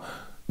encounter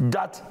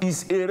that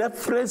is a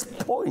reference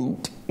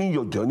point in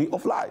your journey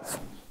of life.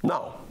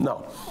 Now,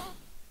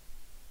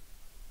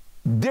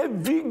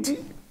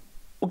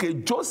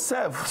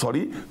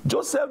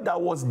 Joseph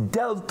that was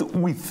dealt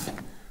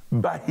with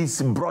by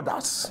his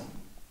brothers.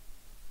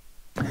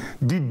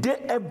 Did they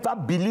ever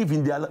believe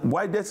in their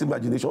widest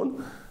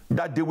imagination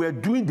that they were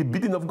doing the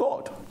bidding of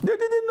God? They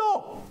didn't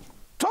know.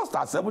 Just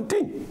at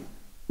 17.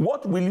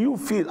 What will you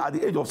feel at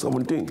the age of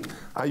 17?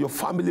 And your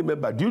family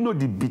member, do you know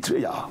the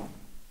betrayer?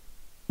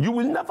 You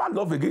will never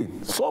love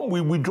again. Some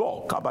will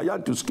withdraw.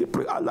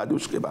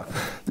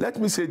 Let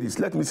me say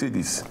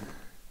this.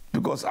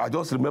 Because I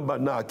just remember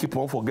now, I keep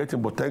on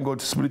forgetting, but thank God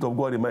the Spirit of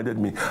God reminded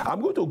me. I'm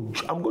going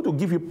to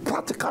give you a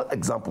practical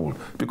example,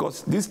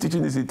 because this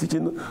teaching is a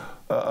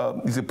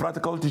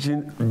practical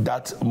teaching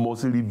that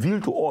must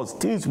reveal to us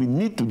things we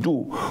need to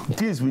do,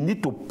 things we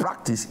need to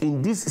practice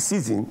in this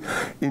season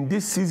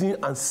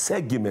and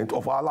segment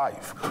of our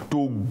life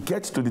to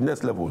get to the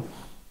next level.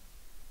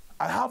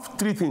 I have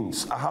three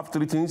things.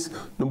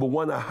 Number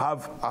one, I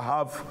have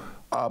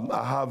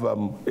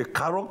a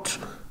carrot,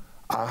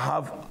 I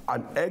have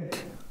an egg,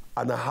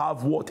 and I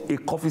have a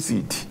coffee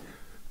seed.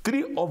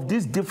 Three of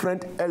these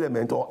different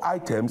elements or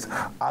items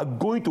are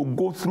going to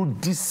go through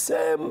the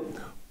same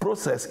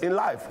process in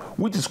life,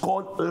 which is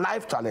called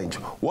life challenge.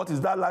 What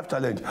is that life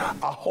challenge?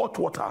 A hot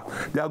water.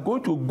 They are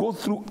going to go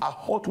through a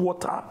hot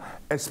water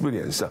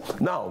experience.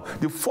 Now,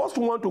 the first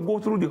one to go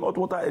through the hot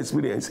water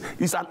experience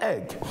is an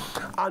egg.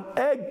 An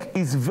egg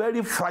is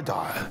very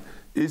fragile.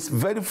 It's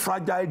very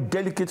fragile,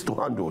 delicate to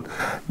handle.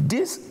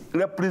 This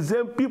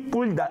represents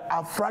people that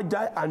are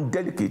fragile and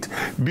delicate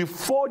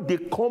before they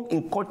come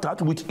in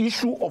contact with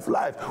issue of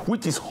life,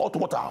 which is hot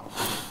water.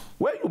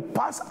 When you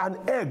pass an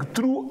egg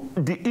through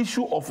the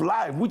issue of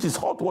life, which is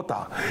hot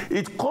water,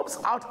 it comes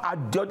out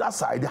at the other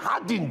side,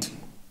 hardened.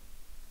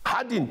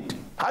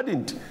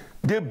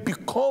 They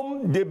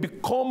become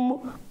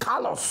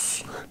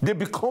callous. They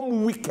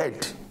become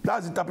wicked.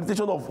 That's the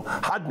interpretation of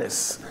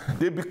hardness.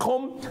 They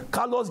become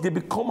callous. They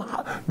become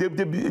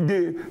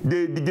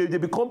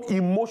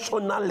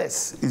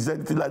emotionless. Is that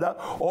anything like that?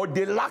 Or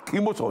they lack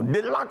emotion.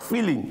 They lack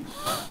feeling.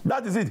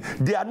 That is it.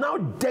 They are now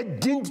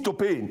deadened to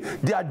pain.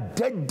 They are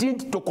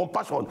deadened to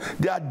compassion.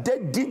 They are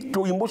deadened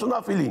to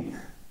emotional feeling.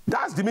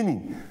 That's the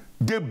meaning.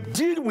 They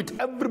deal with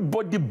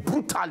everybody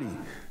brutally.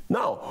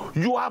 Now,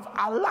 you have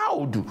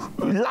allowed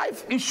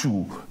life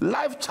issue,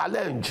 life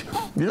challenge,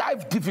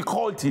 life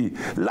difficulty,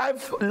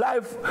 life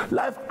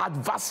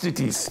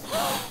adversities,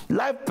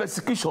 life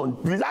persecution,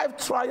 life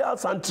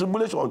trials and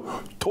tribulation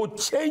to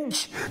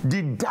change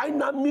the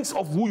dynamics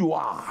of who you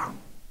are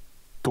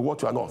to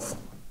what you are not.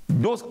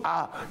 Those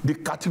are the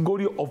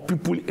category of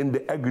people in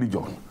the egg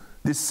region.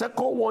 The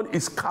second one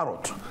is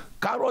carrot.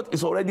 Carrot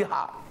is already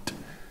hard.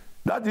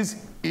 That is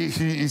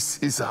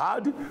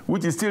hard,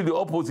 which is still the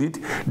opposite.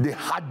 The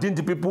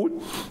hardened people,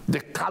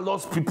 the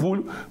callous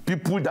people,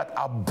 people that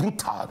are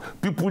brutal,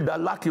 people that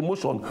lack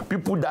emotion,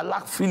 people that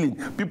lack feeling,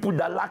 people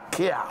that lack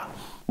care.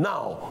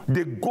 Now,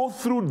 they go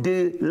through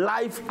the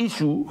life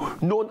issue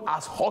known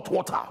as hot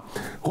water.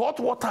 Hot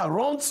water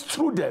runs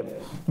through them,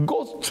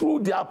 goes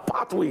through their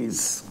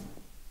pathways.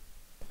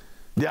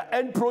 Their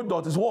end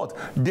product is what?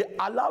 They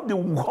allow the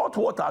hot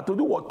water to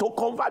do what? To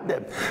convert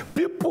them.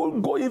 People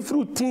going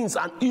through things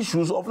and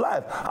issues of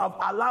life have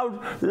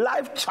allowed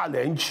life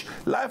challenge,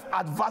 life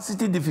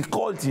adversity,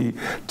 difficulty,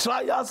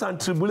 trials and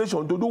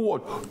tribulation to do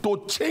what?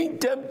 To change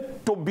them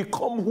to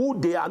become who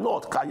they are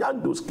not.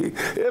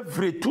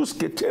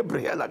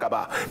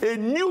 A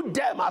new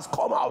them has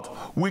come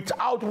out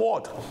without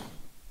what?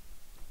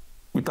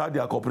 Without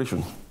their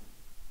cooperation.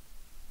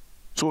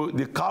 So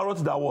the carrot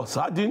that was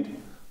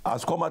hardened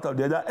has come out of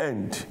the other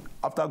end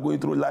after going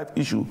through life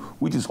issue,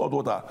 which is hot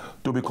water,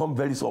 to become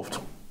very soft.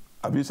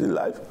 Have you seen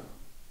life?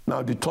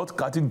 Now, the third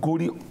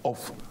category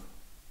of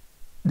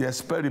the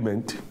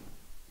experiment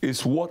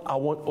is what I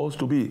want us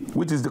to be,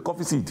 which is the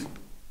coffee seed.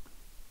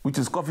 Which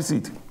is coffee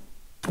seed.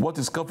 What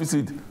is coffee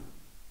seed?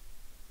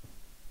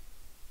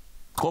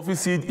 Coffee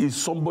seed is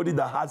somebody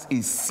that has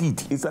a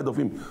seed inside of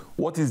him.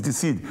 What is the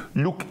seed?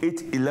 Luke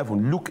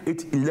 8:11. Luke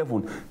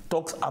 8:11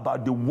 talks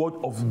about the word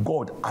of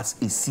God as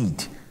a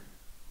seed.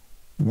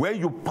 When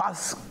you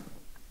pass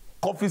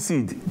coffee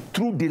seed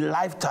through the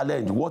life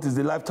challenge, what is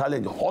the life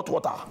challenge? Hot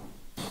water.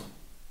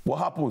 What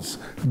happens?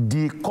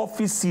 The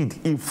coffee seed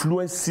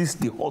influences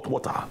the hot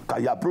water.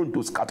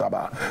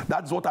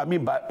 That's what I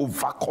mean by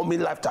overcoming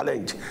life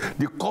challenge.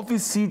 The coffee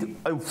seed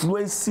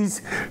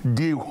influences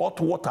the hot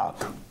water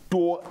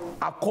to,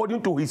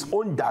 according to his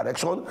own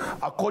direction,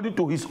 according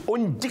to his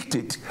own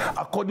dictate,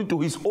 according to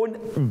his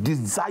own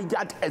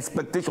desired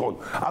expectation,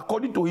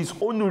 according to his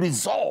own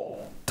resolve.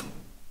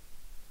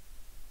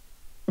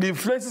 It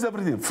influences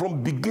everything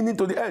from beginning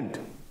to the end.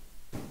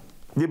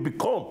 They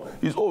become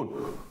his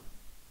own.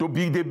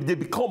 They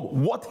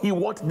become what he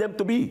wants them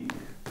to be.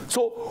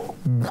 So,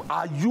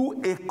 are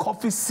you a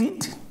coffee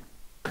seed?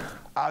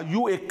 Are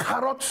you a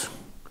carrot?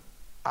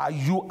 Are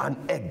you an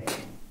egg?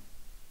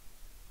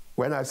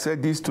 When I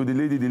said this to the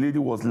lady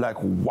was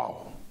like,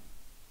 wow.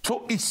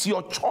 So it's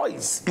your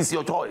choice. It's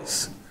your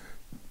choice.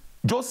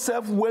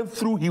 Joseph went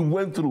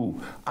through,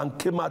 and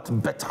came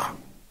out better.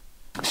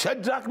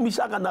 Shadrach,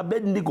 Meshach, and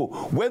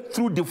Abednego went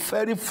through the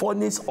very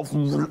furnace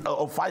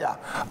of fire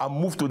and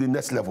moved to the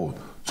next level.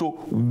 So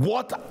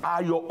what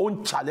are your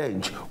own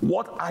challenge?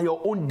 What are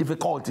your own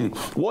difficulty?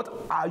 What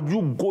are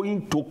you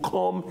going to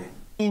come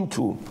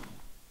into?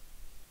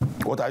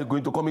 What are you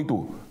going to come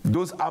into?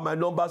 Those are my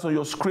numbers on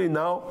your screen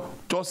now.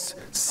 Just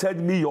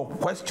send me your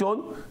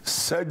question.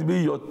 Send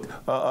me your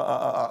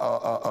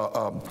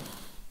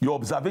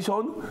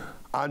observation.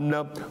 And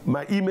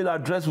my email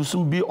address will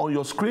soon be on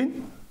your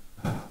screen.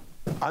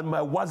 And my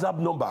WhatsApp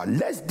number.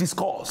 Let's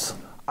discuss.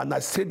 And I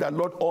say that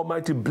Lord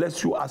Almighty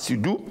bless you as you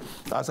do.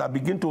 As I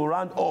begin to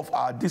round off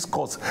our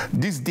discourse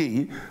this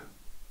day,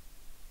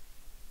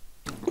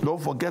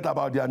 don't forget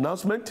about the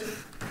announcement,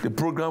 the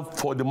program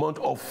for the month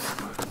of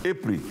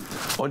April.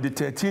 On the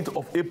 13th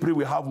of April,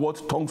 we have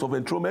what? Tongues of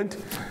Enthronement.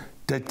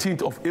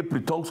 13th of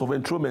April, Tongues of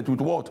Enthronement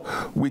with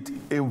what? With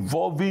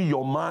involving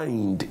your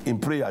mind in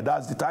prayer.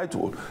 That's the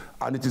title.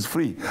 And it is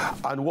free.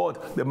 And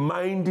what? The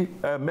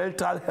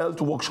mental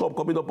health workshop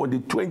coming up on the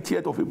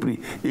 20th of April,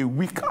 a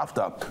week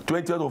after.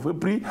 20th of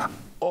April,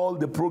 all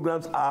the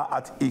programs are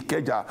at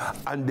Ikeja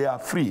and they are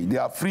free. They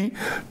are free.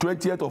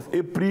 20th of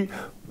April,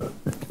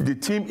 the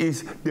theme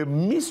is the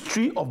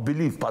mystery of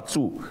belief, part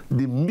 2.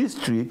 The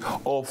mystery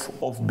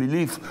of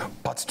belief,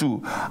 part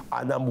 2.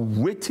 And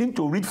I'm waiting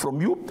to read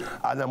from you,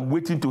 and I'm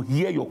waiting to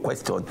hear your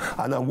question,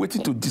 and I'm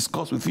waiting to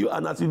discuss with you.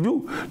 And as you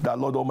do, that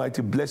Lord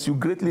Almighty bless you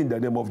greatly in the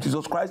name of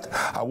Jesus Christ.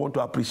 I want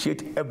to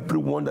appreciate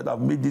everyone that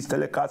have made this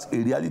telecast a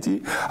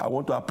reality. I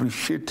want to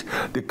appreciate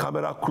the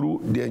camera crew,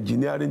 the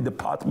engineering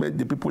department,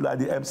 the people at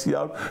the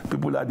MCR,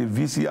 people at the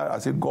VCR. I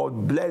say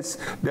God bless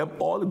them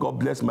all. God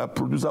bless my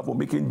producer for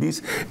making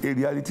this a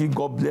reality.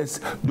 God bless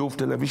Dove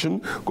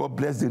Television. God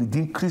bless the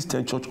Redeemed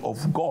Christian Church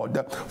of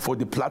God for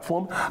the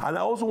platform. And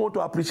I also want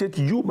to appreciate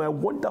you, my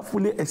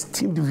wonderfully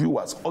esteemed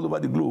viewers all over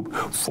the globe,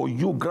 for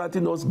you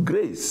granting us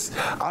grace,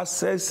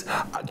 access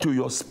to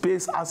your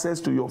space, access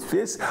to your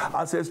face,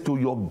 access to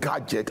your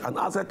gadget, and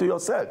access to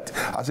yourself.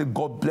 I say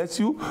God bless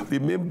you,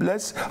 remain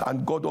blessed,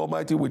 and God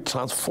Almighty will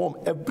transform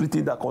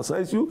everything that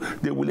concerns you.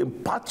 They will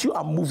impart you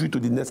and move you to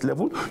the next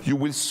level. You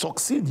will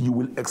succeed, you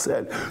will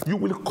excel. You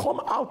will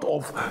come out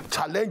of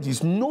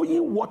challenges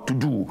knowing what to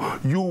do.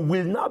 You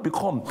will now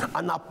become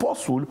an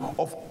apostle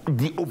of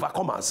the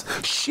overcomers,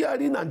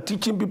 sharing and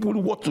teaching people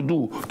what to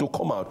do to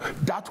come out.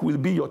 That will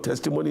be your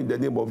testimony in the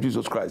name of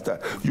Jesus Christ.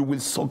 You will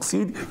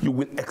succeed, you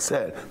will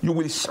excel, you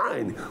will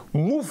shine,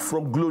 move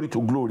from glory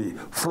to glory,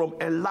 from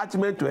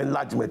enlargement to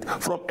enlargement,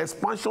 from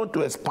expansion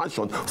to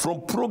expansion,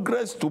 from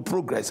progress to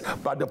progress,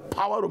 by the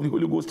power of the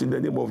Holy Ghost in the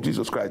name of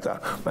Jesus Christ.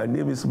 My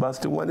name is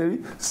Sebastian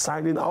Waneri,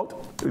 signing out.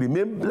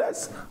 Remain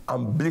blessed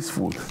and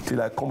blissful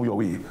till I come your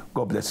way.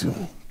 God bless you.